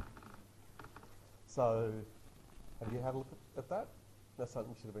 So have you had a look at that? That's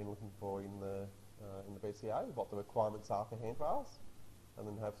something you should have been looking for in the BCA, what the requirements are for handrails, and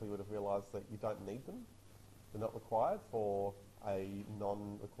then hopefully you would have realised that you don't need them. They're not required for a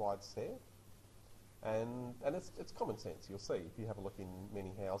non-required stair. And it's common sense. You'll see if you have a look in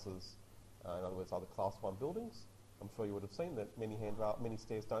many houses, in other words, other Class 1 buildings, I'm sure you would have seen that many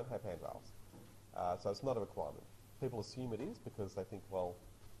stairs don't have handrails. So it's not a requirement. People assume it is because they think, well,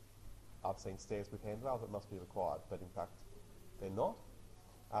 I've seen stairs with handrails, it must be required, but in fact they're not,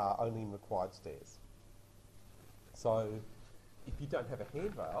 only in required stairs. So if you don't have a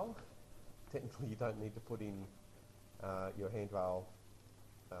handrail, technically you don't need to put in your handrail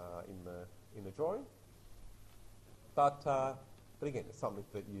in the drawing. But again, it's something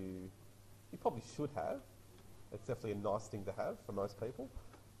that you probably should have. It's definitely a nice thing to have for most people.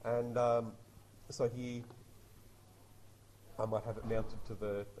 And so here I might have it mounted to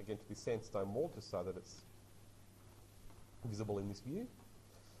the sandstone wall, just so that it's visible in this view.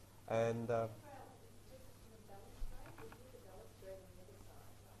 And yeah,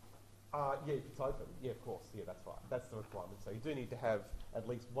 if it's open, yeah, of course, yeah, that's right. That's the requirement. So you do need to have at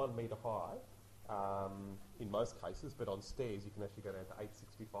least 1 metre high in most cases, but on stairs you can actually go down to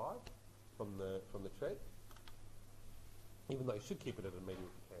 865 from the tread. Even though you should keep it at a metre if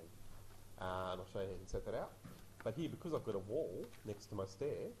you can. And I'll show you how you can set that out. But here, because I've got a wall next to my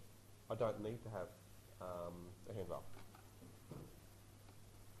stair, I don't need to have a handrail.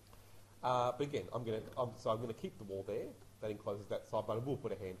 But again, I'm going to keep the wall there. That encloses that side, but I will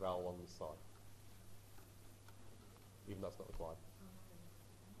put a handrail along this side. even though it's not required.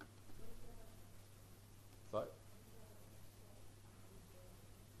 So,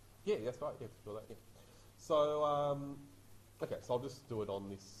 yeah, that's right. Yeah, for that. Yeah. So, okay, so I'll just do it on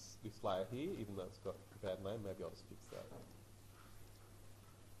this layer here, even though it's got a bad name. Maybe I'll just fix that.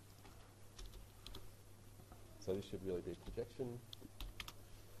 So this should really be a projection.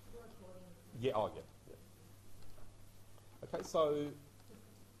 Yeah. Oh, yeah. Yeah. Okay, so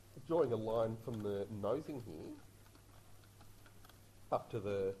drawing a line from the nosing here up to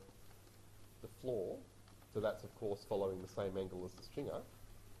the floor. So that's, of course, following the same angle as the stringer.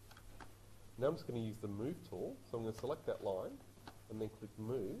 Now I'm just going to use the Move tool. So I'm going to select that line and then click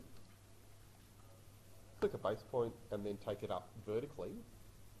Move. Click a base point and then take it up vertically.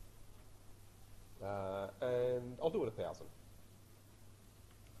 And I'll do it 1,000.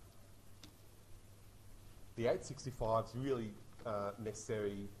 The 865 is really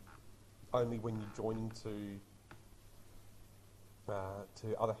necessary only when you're joining to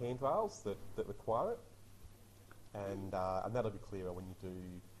other handrails that require it. And that'll be clearer when you do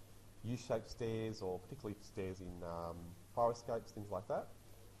U-shaped stairs, or particularly stairs in fire escapes, things like that.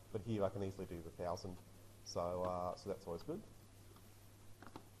 But here I can easily do the 1,000, so that's always good.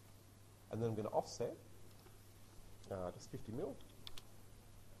 And then I'm going to offset just 50 mil.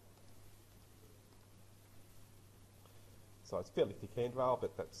 So it's fairly thick handrail,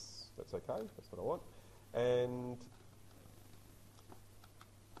 but that's okay. That's what I want. And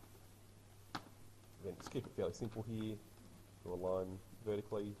then just keep it fairly simple here. Draw a line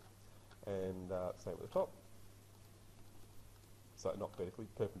vertically, and same at the top. So not vertically,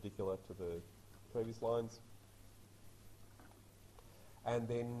 perpendicular to the previous lines. And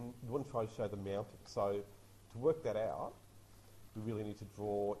then we want to try to show the mounting. So to work that out, we really need to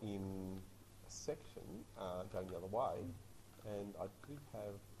draw in a section going the other way. And I did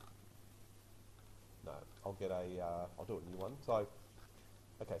have, no, I'll do a new one. So,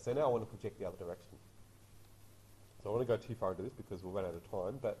 okay, so now I want to project the other direction. So I want to go too far into this because we'll run out of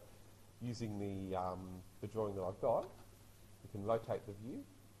time, but using the drawing that I've got, we can rotate the view.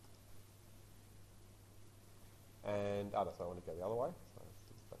 And, so I want to go the other way, so let's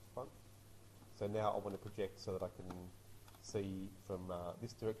just back to front. So now I want to project so that I can see from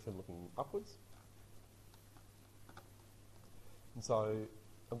this direction looking upwards. And so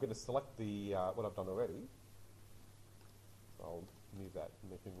I'm going to select the what I've done already. So I'll move that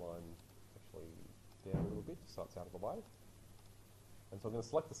measuring line actually down a little bit so it's out of the way. And so I'm going to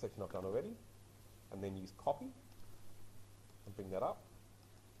select the section I've done already and then use copy and bring that up.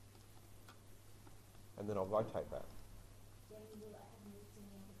 And then I'll rotate that.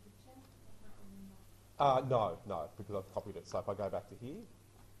 No, because I've copied it. So if I go back to here,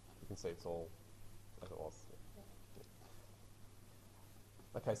 you can see it's all as it was.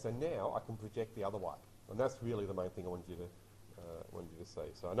 Okay, so now I can project the other way, and that's really the main thing I want you to see.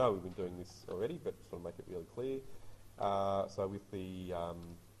 So I know we've been doing this already, but just want to make it really clear. So with the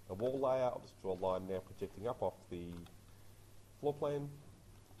wall layer, I'll just draw a line now projecting up off the floor plan.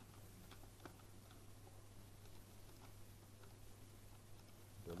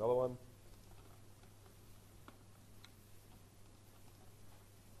 Do another one.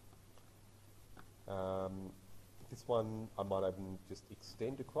 This one I might even just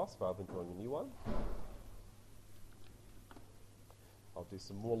extend across rather than drawing a new one. I'll do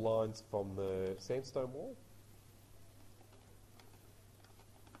some more lines from the sandstone wall.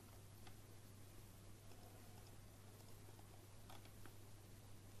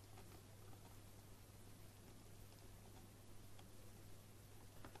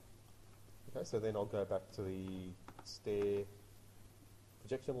 Okay, so then I'll go back to the stair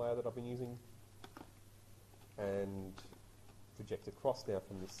projection layer that I've been using and project across now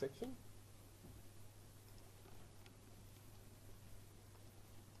from this section.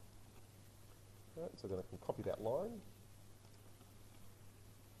 Right, so then I can copy that line.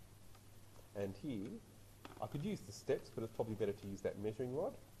 And here, I could use the steps, but it's probably better to use that measuring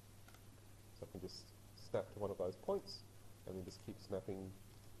rod. So I can just snap to one of those points and then just keep snapping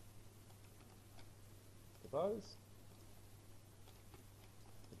to those.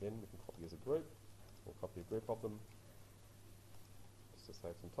 Again, we can copy as a group, or copy a group of them, just to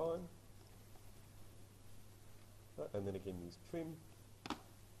save some time. And then again use trim.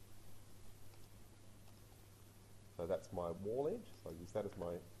 So that's my wall edge, so I use that as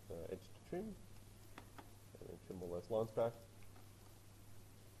my edge to trim. And then trim all those lines back.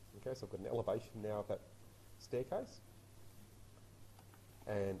 Okay, so I've got an elevation now of that staircase.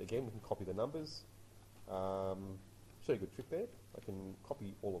 And again, we can copy the numbers. Show you a good trick there. I can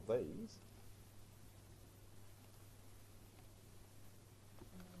copy all of these.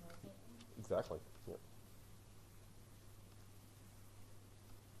 Exactly. Yeah.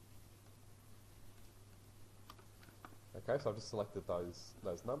 Okay, so I've just selected those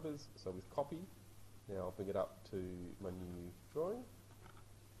numbers. So with copy, now I'll bring it up to my new drawing.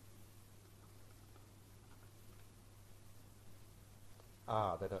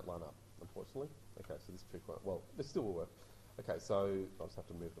 They don't line up, unfortunately. Okay, so this trick won't, well, this still will work. Okay, so I'll just have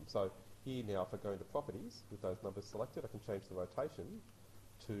to move them. So here now, if I go into properties with those numbers selected, I can change the rotation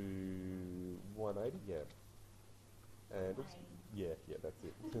to 180, yeah. And oops, yeah, that's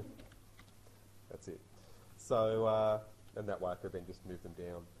it. That's it. So, and that way I could then just move them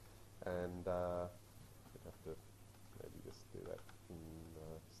down, and I'd have to maybe just do that in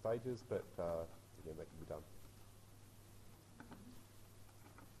stages, but again, that can be done.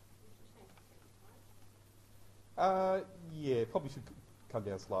 Yeah, probably should come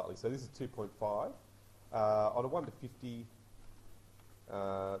down slightly. So this is 2.5. On a 1 to 50,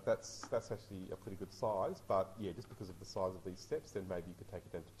 that's actually a pretty good size, but yeah, just because of the size of these steps, then maybe you could take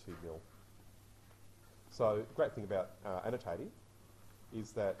it down to 2 mil. So the great thing about annotating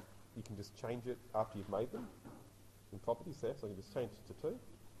is that you can just change it after you've made them in properties there, so you can just change it to 2.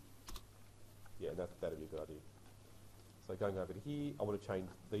 Yeah, that'd be a good idea. So going over to here, I want to change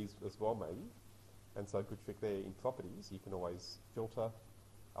these as well maybe. And so a good trick there in properties, you can always filter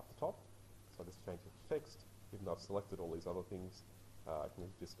up the top. So I just change it to text. Even though I've selected all these other things, I can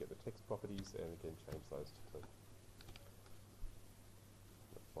just get the text properties and again change those to 2.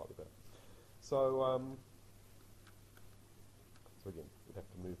 That's slightly better. So, so again, we'd have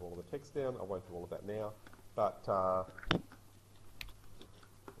to move all of the text down. I won't do all of that now, but again,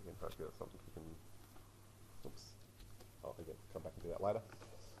 hopefully that's something we can. Oops. I'll again come back and do that later.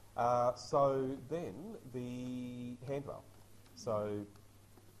 So then the handrail. So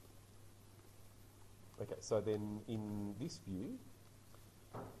okay, so then in this view,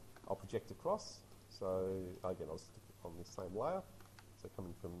 I'll project across. So again, I'll stick it on this same layer. So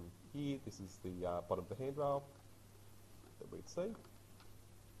coming from here, this is the bottom of the handrail that we'd see.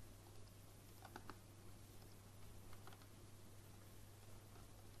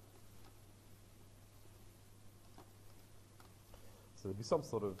 So there'll be some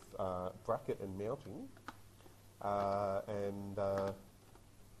sort of bracket and mounting, so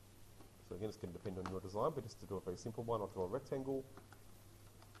again, it's going to depend on your design, but just to do a very simple one, I'll draw a rectangle,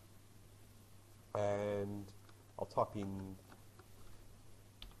 and I'll type in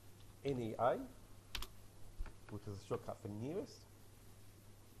NEA, which is a shortcut for nearest,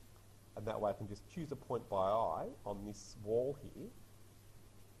 and that way I can just choose a point by eye on this wall here,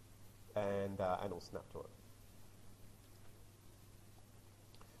 and it'll snap to it.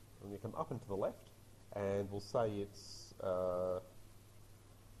 I'm going to come up and to the left, and we'll say it's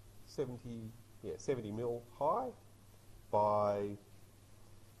 70 mil high by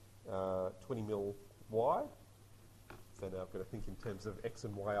 20 mil wide. So now I've got to think in terms of X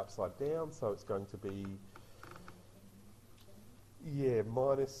and Y upside down, so it's going to be, yeah,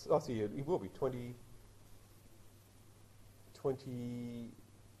 minus, oh, so yeah, it will be 20,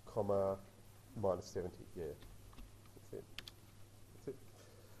 comma, minus 70, yeah, that's it.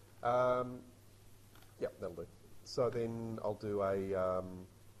 Yep, that'll do. So then I'll do a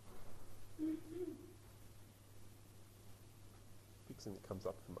fixing that comes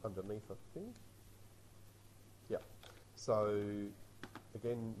up from underneath, I think. Yep. So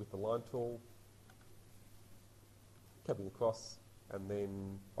again with the line tool, coming across, and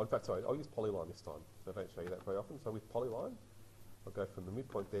then, oh, in fact, sorry, I'll use polyline this time. So I don't show you that very often. So with polyline, I'll go from the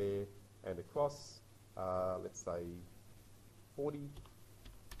midpoint there and across, let's say 40.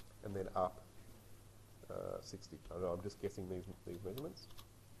 And then up 60. I don't know, I'm just guessing these measurements,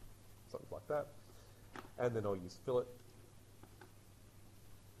 something like that. And then I'll use fillet,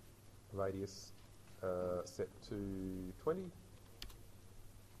 radius set to 20,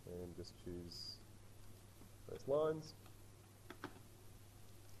 and just choose those lines.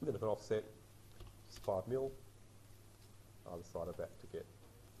 And then if an offset, just 5 mil, either side of that to get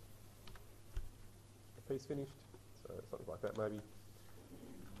the piece finished. So something like that maybe.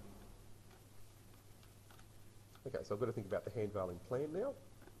 Okay, so I've got to think about the handrail in plan now.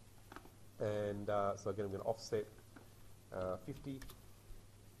 And so again, I'm going to offset 50.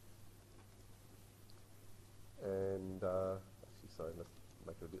 And actually, sorry, let's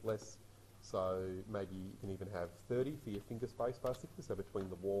make it a bit less. So maybe you can even have 30 for your finger space, basically, so between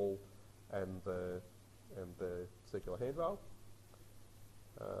the wall and the circular handrail.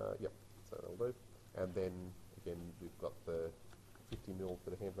 Yep, so that'll do. And then again, we've got the 50 mil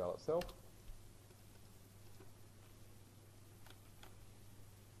for the handrail itself.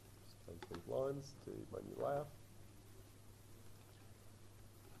 These lines to my new layer,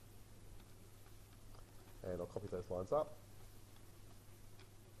 and I'll copy those lines up.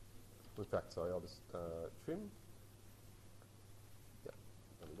 In fact, sorry, I'll just trim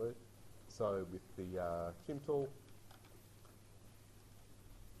So with the trim tool,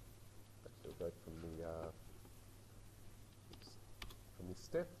 actually we'll go from this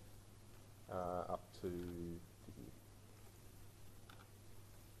step up to here.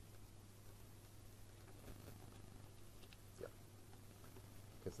 Yeah.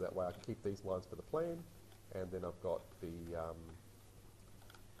 Okay, so that way I can keep these lines for the plan, and then I've got the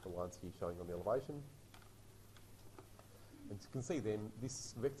lines here showing on the elevation. And you can see then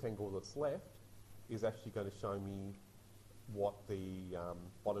this rectangle that's left is actually going to show me what the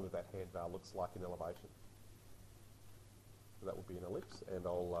bottom of that handrail looks like in elevation. So that will be an ellipse, and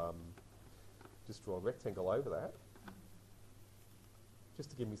I'll just draw a rectangle over that just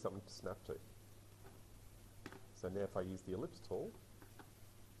to give me something to snap to. So now if I use the ellipse tool,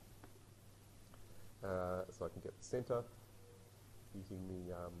 so I can get the centre using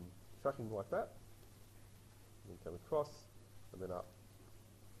the tracking like that, and then come across and then up,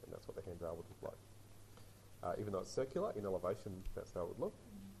 and that's what the handrail would look like. Even though it's circular, in elevation that's how it would look.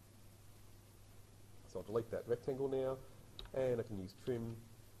 So I'll delete that rectangle now, and I can use trim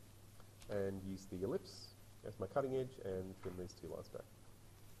and use the ellipse as my cutting edge and trim these two lines back.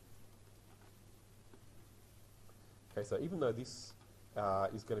 Okay, so even though this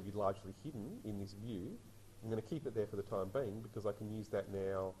is going to be largely hidden in this view, I'm going to keep it there for the time being because I can use that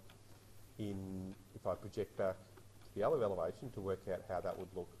now if I project back to the other elevation to work out how that would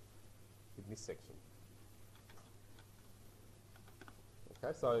look in this section.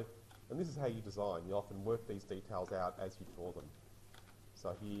 Okay, so, and this is how you design. You often work these details out as you draw them.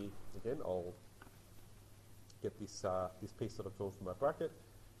 So here, again, I'll get this, this piece that I've drawn from my bracket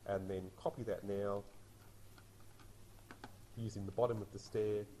and then copy that now using the bottom of the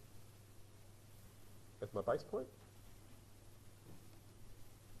stair as my base point,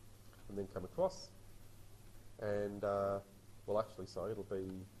 and then come across, and well actually sorry, it'll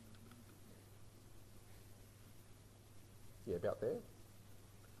be about there.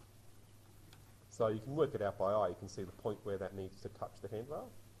 So you can work it out by eye. You can see the point where that needs to touch the handrail,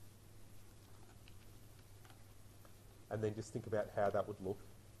 and then just think about how that would look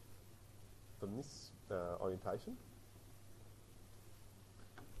from this orientation.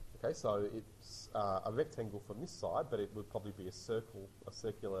 Okay, so it's a rectangle from this side, but it would probably be a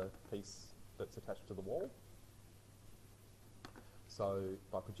circular piece that's attached to the wall. So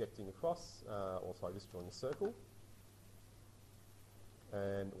by projecting across, also just drawing a circle,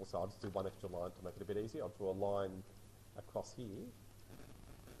 and also I'll just do one extra line to make it a bit easier. I'll draw a line across here.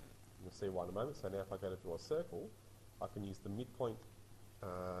 You'll see why in a moment. So now if I go to draw a circle, I can use the midpoint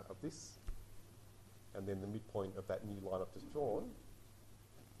of this, and then the midpoint of that new line I've just drawn,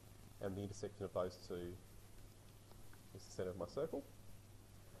 and the intersection of those two is the centre of my circle.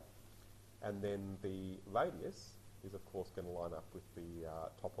 And then the radius is of course going to line up with the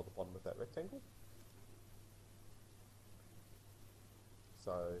top or the bottom of that rectangle.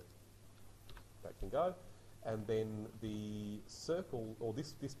 So that can go. And then the circle, or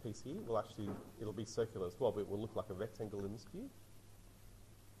this piece here, will actually, it'll be circular as well, but it will look like a rectangle in this view.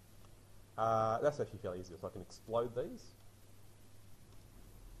 That's actually fairly easy, so I can explode these.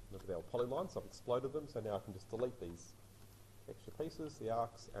 Look at the old polylines, so I've exploded them, so now I can just delete these extra pieces, the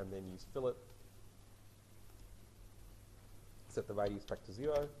arcs, and then use fillet, set the radius back to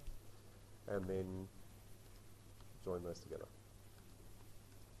 0, and then join those together.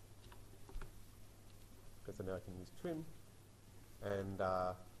 Okay, so now I can use trim and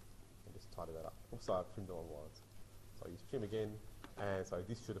just tidy that up. Also, I've trimmed the wrong lines. So I use trim again, and so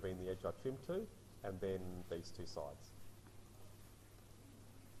this should have been the edge I trimmed to, and then these two sides.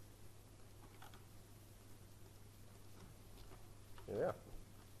 Yeah.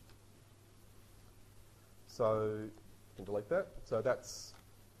 So you can delete that. So that's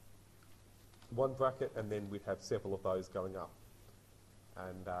one bracket, and then we'd have several of those going up.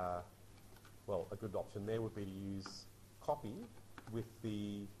 And well, a good option there would be to use copy with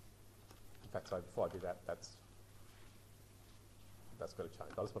the. In fact, so before I do that, that's got to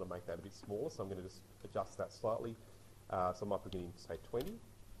change. I just want to make that a bit smaller, so I'm going to just adjust that slightly. So I might put in say 20.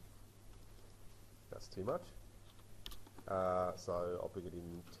 That's too much. So I'll bring it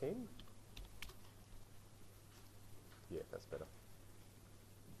in 10. Yeah, that's better.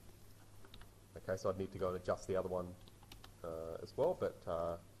 Okay, so I'd need to go and adjust the other one as well, but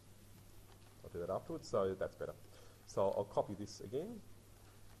I'll do that afterwards, so that's better. So I'll copy this again,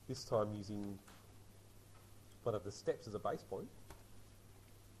 this time using one of the steps as a base point,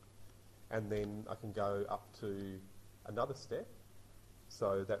 and then I can go up to another step,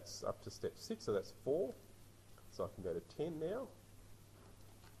 so that's up to step 6, so that's 4. So I can go to 10 now,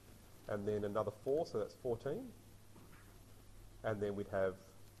 and then another 4, so that's 14, and then we'd have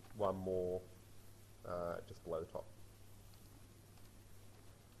one more just below the top.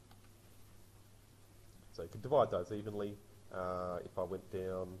 So you could divide those evenly. If I went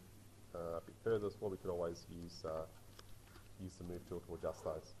down a bit further as well, we could always use the move tool to adjust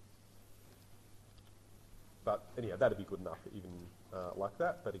those. But anyhow, that'd be good enough even like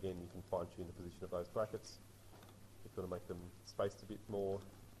that. But again, you can fine tune the position of those brackets if you want to make them spaced a bit more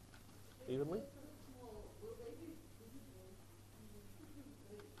evenly.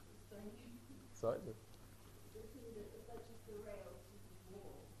 So,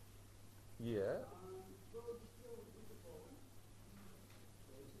 yeah.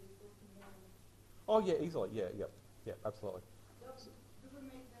 Oh yeah, easily. Yeah, yeah, absolutely.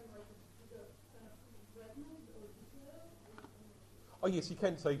 Oh yes, you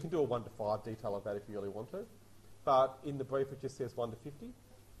can. So you can do a 1 to 5 detail of that if you really want to. But in the brief, it just says 1 to 50.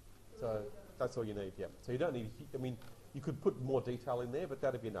 So that's all you need. Yeah. So you don't need. I mean, you could put more detail in there, but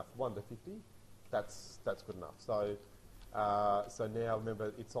that'd be enough. 1 to 50. That's good enough. So so now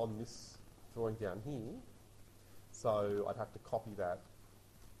remember, it's on this drawing down here. So I'd have to copy that.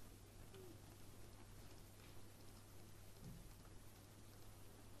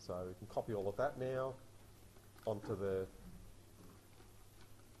 So we can copy all of that now onto the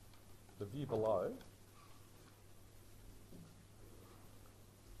view below.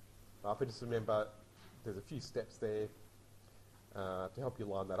 But just remember, there's a few steps there to help you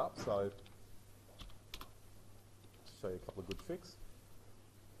line that up. So to show you a couple of good tricks.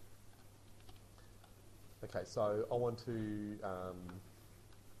 Okay, so I want to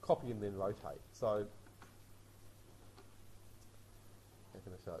copy and then rotate. So I'm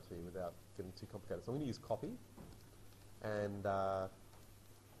going to show it to you without getting too complicated. So I'm going to use copy, and so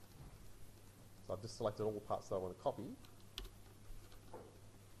I've just selected all the parts that I want to copy.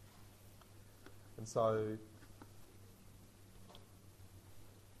 And so,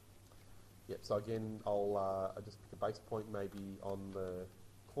 yep, so again, I'll just pick a base point maybe on the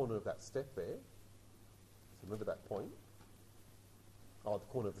corner of that step there. So remember that point. Oh, the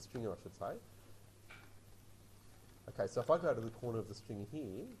corner of the stringer, I should say. Okay, so if I go to the corner of the stringer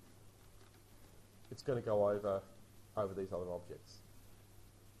here, it's going to go over these other objects.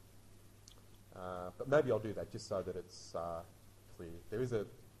 But maybe I'll do that just so that it's clear. There is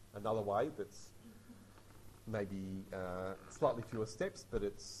another way that's maybe slightly fewer steps, but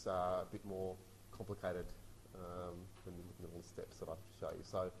it's a bit more complicated when you're looking at all the steps that I have to show you.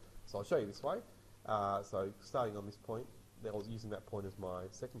 So I'll show you this way. So starting on this point, I was using that point as my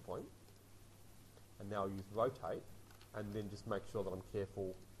second point, and now I'll use rotate, and then just make sure that I'm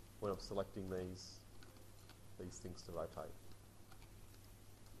careful when I'm selecting these things to rotate.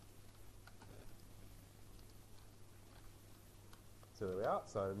 So there we are.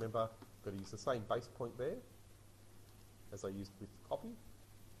 So remember, I've got to use the same base point there as I used with copy,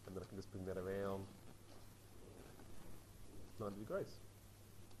 and then I can just bring that around 90 degrees.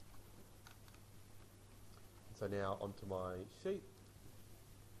 So now onto my sheet,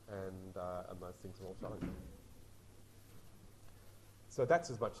 and those things are all shown. So that's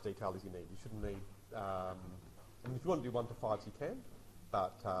as much detail as you need. You shouldn't need. I mean, if you want to do 1 to 5s, you can,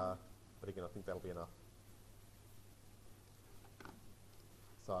 but again, I think that'll be enough.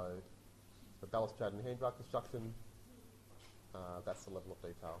 So the balustrade and handrail construction, that's the level of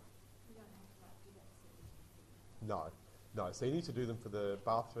detail. You don't have to do that separately. No. So you need to do them for the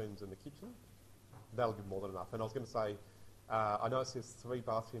bathrooms and the kitchen. That'll be more than enough. And I was going to say, I know it says 3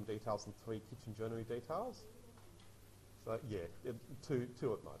 bathroom details and 3 kitchen joinery details. So yeah, 2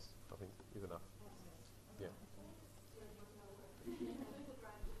 at most, I think, is enough. Yeah.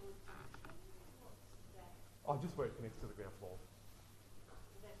 Oh, just where it connects to the ground floor.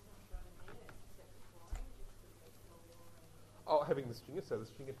 Oh, having the stringer, so the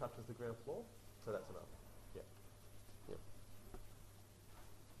stringer touches the ground floor, so that's enough.